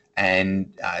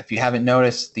 And if you haven't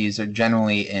noticed, these are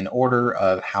generally in order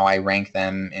of how I rank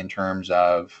them in terms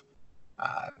of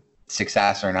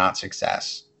success or not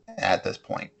success at this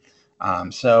point.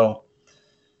 So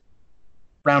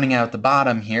rounding out the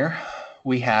bottom here,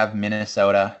 we have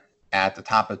Minnesota at the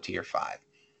top of Tier 5.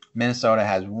 Minnesota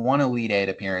has 1 Elite Eight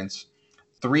appearance,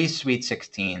 3 Sweet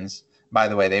 16s. By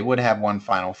the way, they would have 1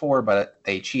 Final Four, but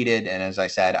they cheated, and as I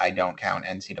said, I don't count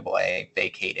NCAA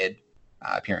vacated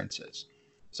appearances.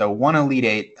 So 1 Elite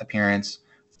Eight appearance,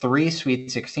 3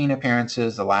 Sweet 16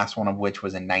 appearances, the last one of which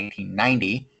was in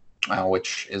 1990,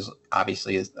 which is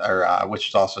which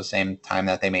is also the same time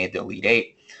that they made the Elite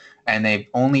Eight. And they've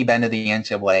only been to the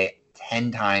NCAA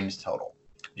 10 times total,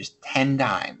 just 10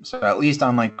 times. So at least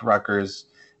unlike Rutgers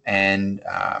and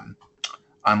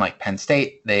unlike Penn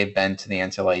State, they've been to the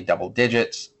NCAA double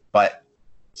digits, but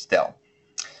still.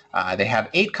 They have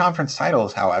 8 conference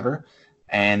titles, however,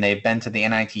 and they've been to the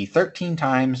NIT 13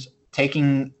 times,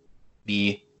 taking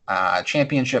the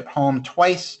championship home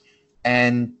twice,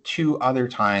 and 2 other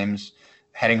times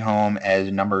heading home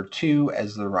as number 2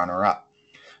 as the runner-up.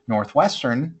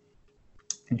 Northwestern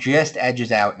just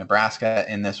edges out Nebraska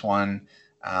in this one.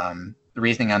 The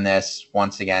reasoning on this,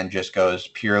 once again, just goes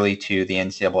purely to the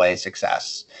NCAA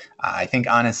success. I think,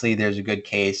 honestly, there's a good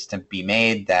case to be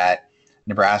made that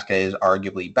Nebraska is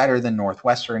arguably better than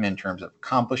Northwestern in terms of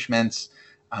accomplishments.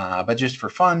 But just for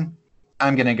fun,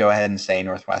 I'm going to go ahead and say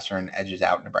Northwestern edges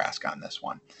out Nebraska on this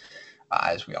one.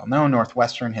 As we all know,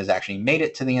 Northwestern has actually made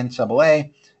it to the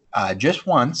NCAA just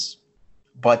once,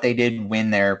 but they did win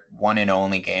their one and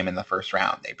only game in the first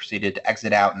round. They proceeded to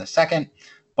exit out in the second,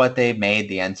 but they made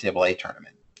the NCAA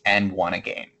tournament and won a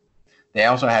game. They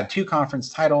also have 2 conference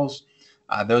titles.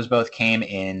 Those both came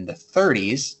in the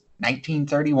 30s,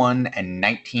 1931 and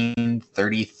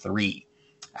 1933.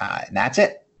 And that's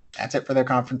it. That's it for their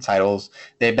conference titles.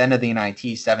 They've been to the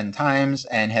NIT 7 times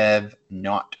and have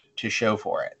not to show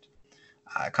for it.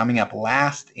 Coming up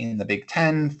last in the Big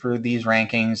Ten for these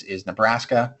rankings is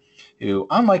Nebraska, who,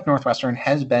 unlike Northwestern,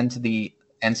 has been to the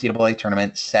NCAA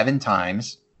tournament 7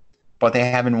 times, but they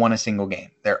haven't won a single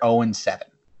game. They're 0-7.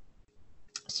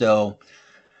 So,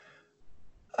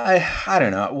 I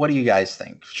don't know. What do you guys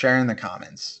think? Share in the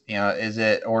comments. Is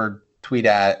it, or tweet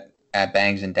at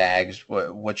Bangs and Dags,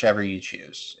 whichever you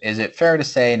choose. Is it fair to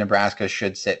say Nebraska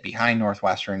should sit behind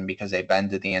Northwestern because they've been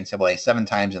to the NCAA 7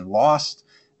 times and lost?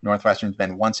 Northwestern's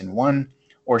been once and won.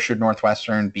 Or should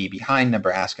Northwestern be behind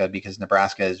Nebraska because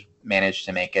Nebraska has managed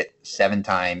to make it 7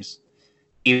 times,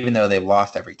 even though they've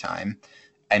lost every time,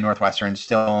 and Northwestern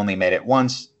still only made it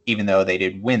once, even though they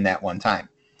did win that one time?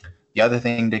 The other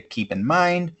thing to keep in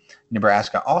mind,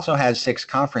 Nebraska also has 6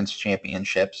 conference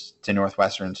championships to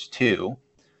Northwestern's 2.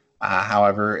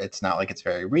 However, it's not like it's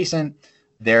very recent.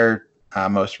 Their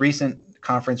most recent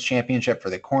conference championship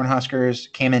for the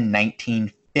Cornhuskers came in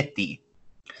 1950,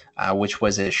 which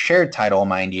was a shared title,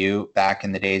 mind you, back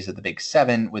in the days of the Big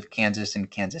 7 with Kansas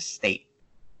and Kansas State.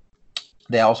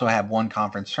 They also have 1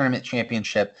 conference tournament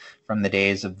championship from the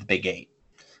days of the Big 8.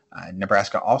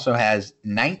 Nebraska also has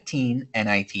 19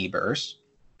 NIT berths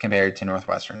compared to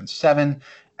Northwestern's 7,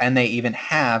 and they even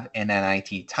have an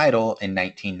NIT title in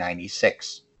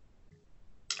 1996.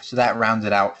 So that rounds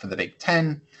it out for the Big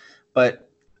 10, but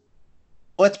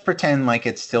let's pretend like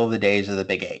it's still the days of the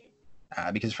Big 8,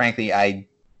 because frankly, I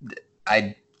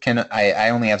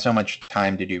only have so much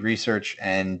time to do research,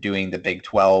 and doing the Big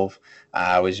 12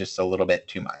 was just a little bit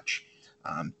too much.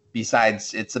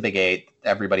 Besides, it's the Big 8.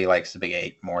 Everybody likes the Big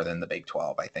 8 more than the Big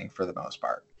 12, I think, for the most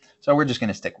part. So we're just going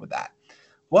to stick with that.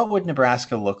 What would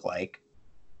Nebraska look like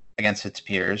against its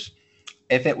peers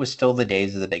if it was still the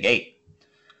days of the Big 8?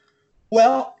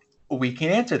 Well, we can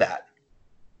answer that.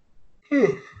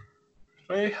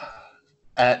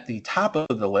 At the top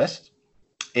of the list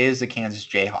is the Kansas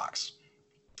Jayhawks.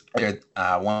 They're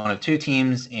one of 2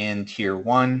 teams in Tier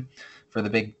 1 for the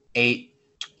Big 8.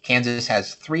 Kansas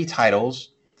has 3 titles.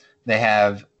 They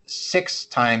have 6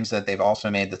 times that they've also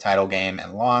made the title game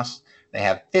and lost. They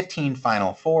have 15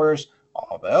 Final Fours,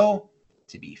 although,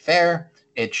 to be fair,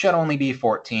 it should only be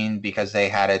 14 because they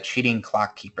had a cheating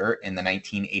clock keeper in the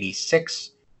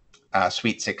 1986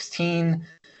 Sweet 16,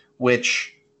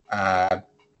 which had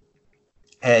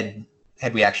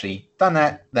we actually done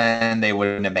that, then they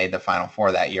wouldn't have made the Final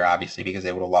Four that year, obviously, because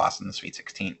they would have lost in the Sweet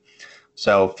 16.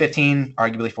 So 15,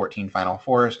 arguably 14 Final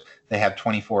Fours. They have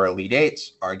 24 Elite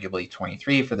Eights, arguably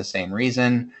 23 for the same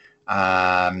reason.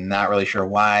 Not really sure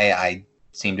why. I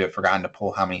seem to have forgotten to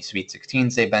pull how many Sweet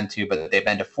 16s they've been to, but they've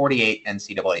been to 48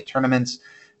 NCAA tournaments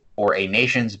for a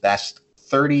nation's best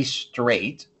 30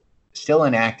 straight, still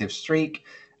an active streak.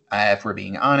 If we're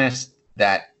being honest,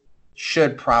 that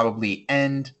should probably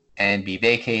end and be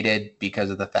vacated because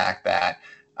of the fact that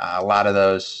a lot of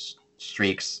those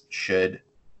streaks should,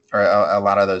 or a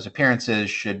lot of those appearances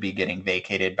should be getting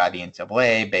vacated by the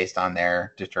NCAA based on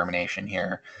their determination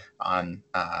here on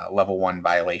level 1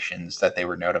 violations that they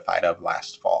were notified of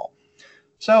last fall.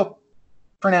 So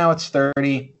for now, it's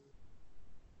 30.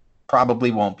 Probably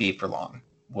won't be for long.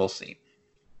 We'll see.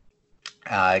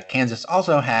 Kansas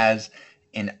also has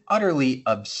an utterly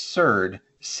absurd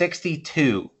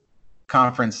 62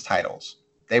 conference titles.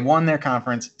 They've won their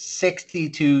conference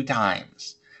 62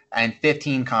 times and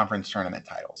 15 conference tournament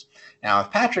titles. Now, if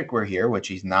Patrick were here, which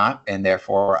he's not, and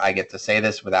therefore I get to say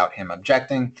this without him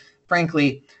objecting,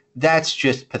 frankly, that's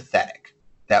just pathetic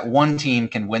that one team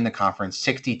can win the conference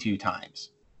 62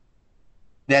 times.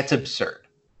 That's absurd.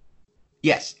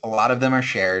 Yes, a lot of them are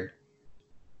shared,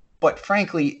 but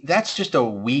frankly, that's just a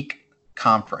weak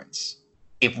conference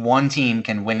if one team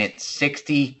can win it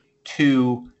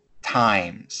 62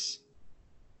 times.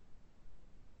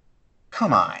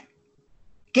 Come on.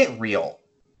 Get real.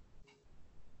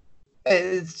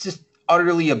 It's just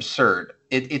utterly absurd.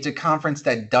 It's a conference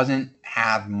that doesn't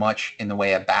have much in the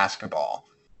way of basketball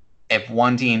if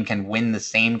one team can win the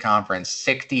same conference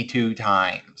 62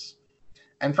 times.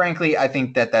 And frankly, I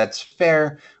think that that's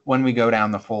fair when we go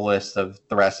down the full list of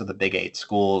the rest of the Big Eight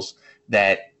schools,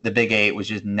 that the Big Eight was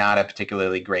just not a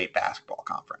particularly great basketball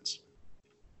conference.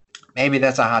 Maybe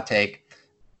that's a hot take.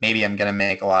 Maybe I'm going to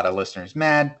make a lot of listeners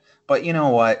mad. But you know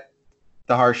what?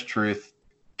 The harsh truth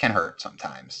can hurt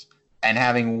sometimes. And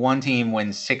having one team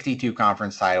win 62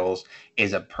 conference titles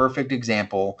is a perfect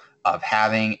example of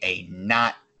having a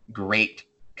not great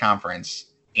conference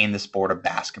in the sport of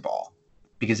basketball,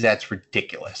 because that's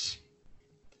ridiculous.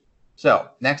 So,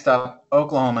 next up,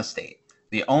 Oklahoma State,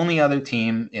 the only other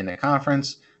team in the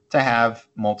conference to have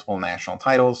multiple national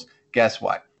titles. Guess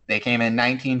what? They came in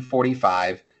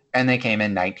 1945 and they came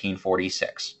in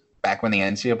 1946, back when the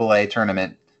NCAA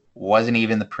tournament wasn't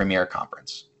even the premier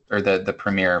conference, or the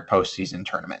premier postseason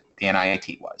tournament. The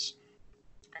NIT was.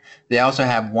 They also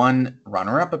have one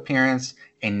runner-up appearance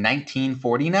in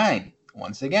 1949.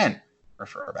 Once again,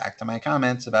 refer back to my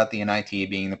comments about the NIT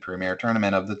being the premier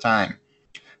tournament of the time.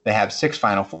 They have 6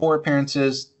 Final Four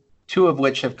appearances, 2 of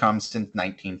which have come since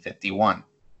 1951.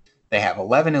 They have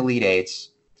 11 Elite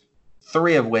Eights,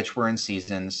 3 of which were in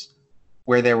seasons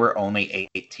where there were only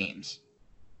 8 teams.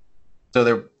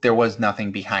 So there was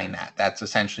nothing behind that. That's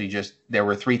essentially just, there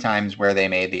were 3 times where they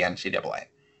made the NCAA.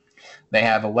 They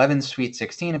have 11 Sweet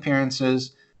 16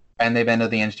 appearances, and they've been to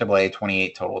the NCAA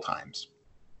 28 total times.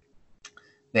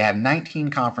 They have 19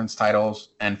 conference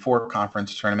titles and 4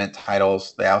 conference tournament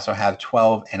titles. They also have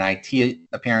 12 NIT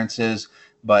appearances,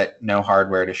 but no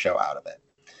hardware to show out of it.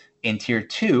 In Tier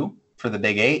 2, for the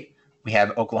Big Eight, we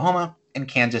have Oklahoma and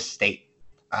Kansas State.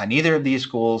 Neither of these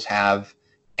schools have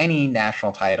any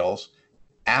national titles.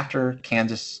 After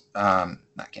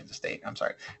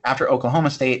after Oklahoma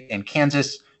State and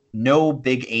Kansas, no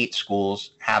Big Eight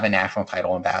schools have a national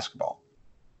title in basketball.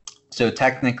 So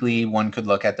technically, one could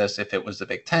look at this, if it was the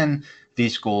Big Ten,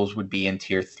 these schools would be in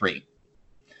Tier 3.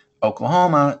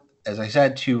 Oklahoma, as I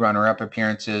said, 2 runner-up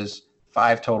appearances,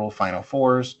 5 total Final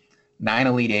Fours, 9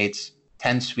 Elite Eights,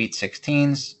 10 Sweet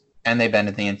 16s, and they've been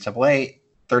to the NCAA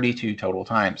 32 total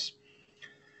times.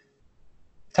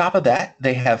 Top of that,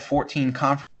 they have 14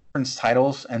 conference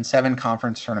titles and 7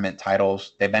 conference tournament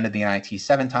titles. They've been to the NIT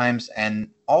 7 times, and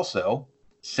also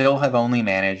still have only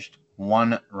managed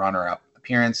 1 runner-up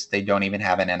appearance. They don't even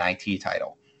have an NIT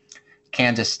title.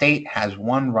 Kansas State has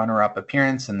 1 runner-up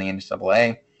appearance in the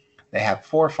NCAA. They have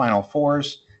 4 Final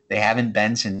Fours. They haven't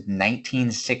been since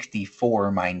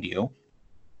 1964, mind you.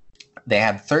 They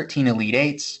have 13 Elite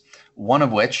Eights, one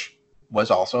of which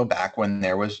was also back when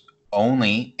there was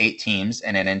only 8 teams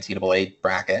in an NCAA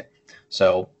bracket.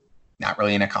 So not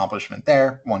really an accomplishment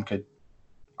there. One could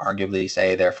arguably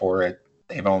say, therefore,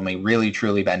 they've only really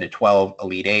truly been to 12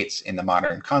 Elite Eights in the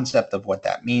modern concept of what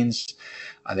that means.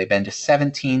 They've been to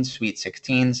 17 Sweet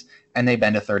 16s, and they've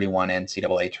been to 31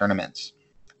 NCAA tournaments.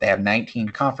 They have 19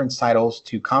 conference titles,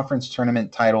 2 conference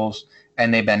tournament titles,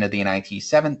 and they've been to the NIT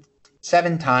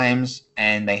 7 times,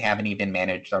 and they haven't even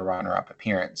managed a runner-up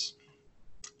appearance.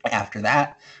 After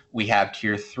that, we have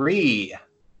Tier 3.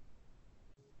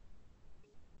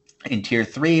 In Tier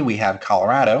 3, we have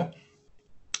Colorado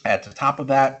at the top of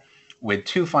that with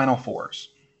 2 Final Fours.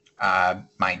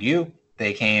 Mind you,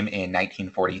 they came in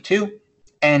 1942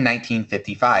 and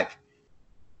 1955.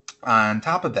 On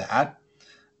top of that,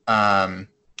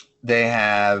 they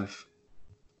have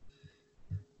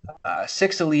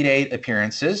 6 Elite Eight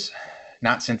appearances,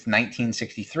 not since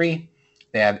 1963.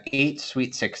 They have 8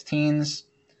 Sweet 16s,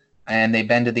 and they've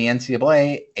been to the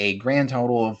NCAA a grand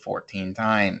total of 14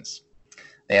 times.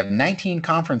 They have 19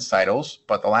 conference titles,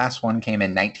 but the last one came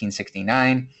in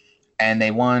 1969, and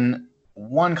they won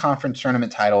 1 conference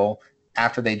tournament title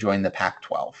after they joined the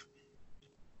Pac-12.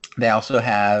 They also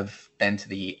have been to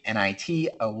the NIT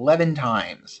 11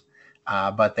 times,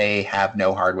 but they have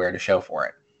no hardware to show for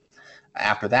it.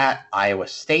 After that, Iowa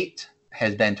State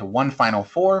has been to 1 Final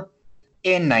Four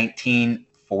in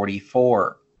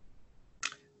 1944.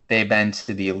 They've been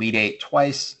to the Elite Eight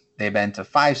twice. They've been to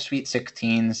 5 Sweet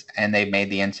 16s, and they've made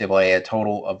the NCAA a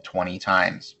total of 20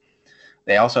 times.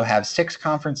 They also have 6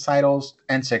 conference titles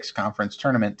and 6 conference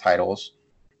tournament titles,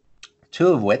 2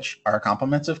 of which are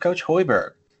compliments of Coach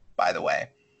Hoiberg, by the way.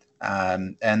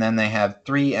 And then they have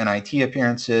 3 NIT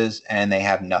appearances, and they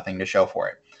have nothing to show for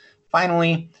it.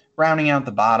 Finally, rounding out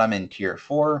the bottom in Tier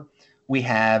 4, we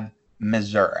have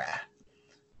Missouri.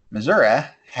 Missouri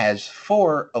has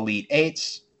 4 Elite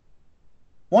Eights,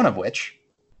 one of which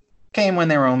came when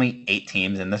there were only 8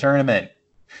 teams in the tournament.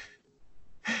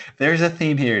 There's a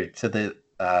theme here to the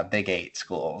Big 8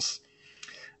 schools.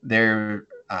 They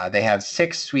have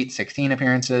 6 Sweet 16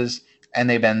 appearances, and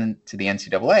they've been to the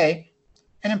NCAA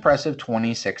an impressive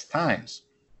 26 times.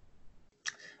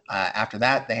 After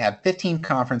that, they have 15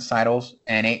 conference titles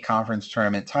and 8 conference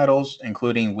tournament titles,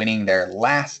 including winning their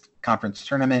last conference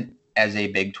tournament as a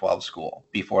Big 12 school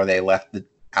before they left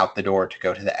out the door to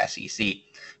go to the SEC.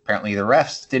 Apparently, the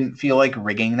refs didn't feel like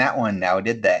rigging that one now,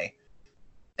 did they?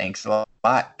 Thanks a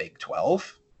lot, Big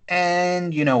 12.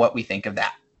 And you know what we think of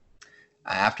that.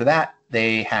 After that,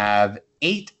 they have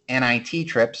 8 NIT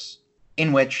trips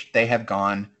in which they have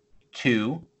gone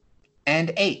 2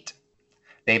 and 8.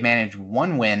 They managed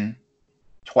 1 win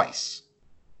twice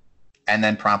and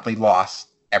then promptly lost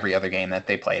every other game that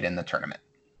they played in the tournament.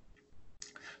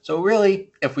 So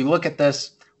really, if we look at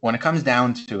this, when it comes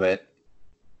down to it,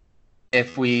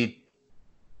 if we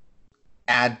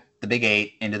add the Big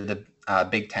 8 into the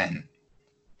Big 10,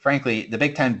 frankly, the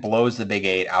Big 10 blows the Big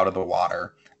 8 out of the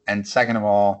water. And second of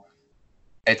all,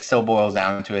 it still boils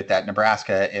down to it that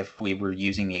Nebraska, if we were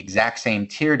using the exact same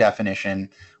tier definition,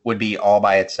 would be all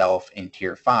by itself in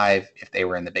Tier 5 if they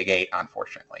were in the Big 8,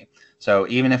 unfortunately. So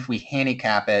even if we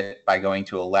handicap it by going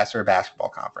to a lesser basketball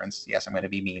conference, yes, I'm going to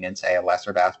be mean and say a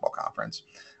lesser basketball conference,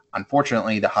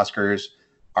 unfortunately, the Huskers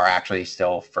are actually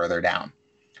still further down.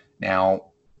 Now,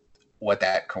 what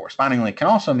that correspondingly can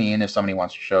also mean, if somebody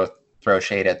wants to throw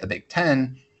shade at the Big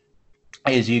 10,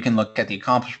 is you can look at the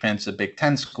accomplishments of Big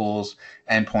 10 schools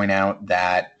and point out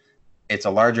that it's a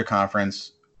larger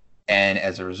conference and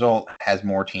as a result has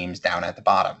more teams down at the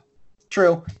bottom.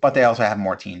 True, but they also have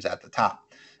more teams at the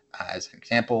top. As an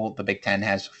example, the Big 10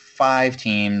 has 5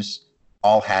 teams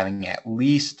all having at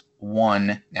least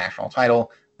 1 national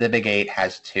title. The Big 8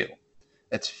 has 2.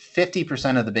 That's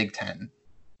 50% of the Big 10.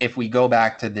 If we go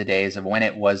back to the days of when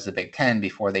it was the Big 10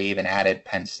 before they even added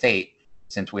Penn State,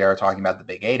 since we are talking about the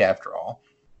Big 8 after all,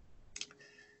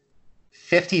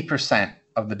 50%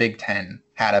 of the Big 10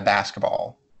 had a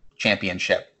basketball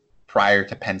championship prior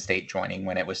to Penn State joining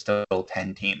when it was still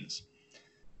 10 teams.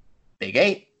 Big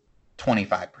 8,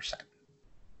 25%.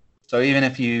 So even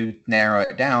if you narrow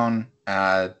it down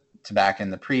to back in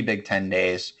the pre-Big 10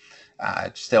 days,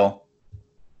 still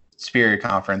superior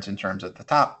conference in terms of the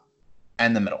top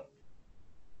and the middle.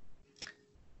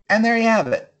 And there you have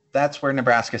it. That's where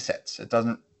Nebraska sits. It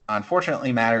doesn't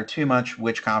unfortunately matter too much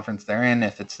which conference they're in,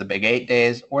 if it's the Big 8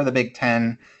 days or the Big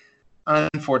 10.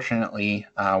 Unfortunately,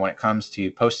 when it comes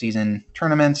to postseason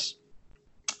tournaments,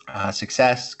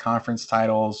 success, conference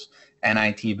titles,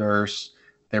 NIT verse,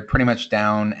 they're pretty much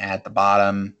down at the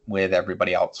bottom with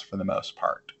everybody else for the most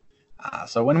part.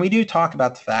 So when we do talk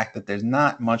about the fact that there's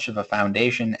not much of a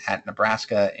foundation at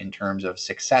Nebraska in terms of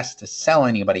success to sell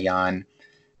anybody on,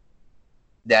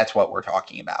 that's what we're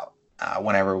talking about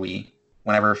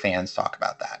whenever fans talk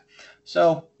about that.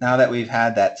 So now that we've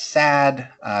had that sad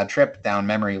trip down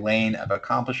memory lane of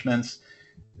accomplishments,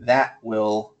 that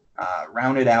will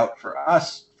round it out for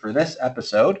us for this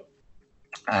episode.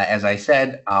 As I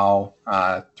said, I'll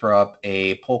throw up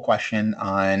a poll question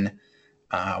on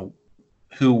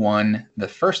who won the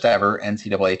first ever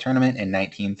NCAA tournament in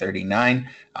 1939.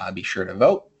 Be sure to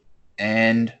vote.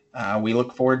 And we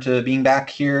look forward to being back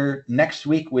here next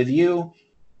week with you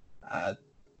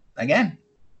again.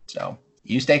 So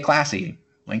you stay classy,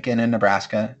 Lincoln and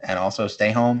Nebraska, and also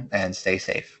stay home and stay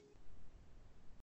safe.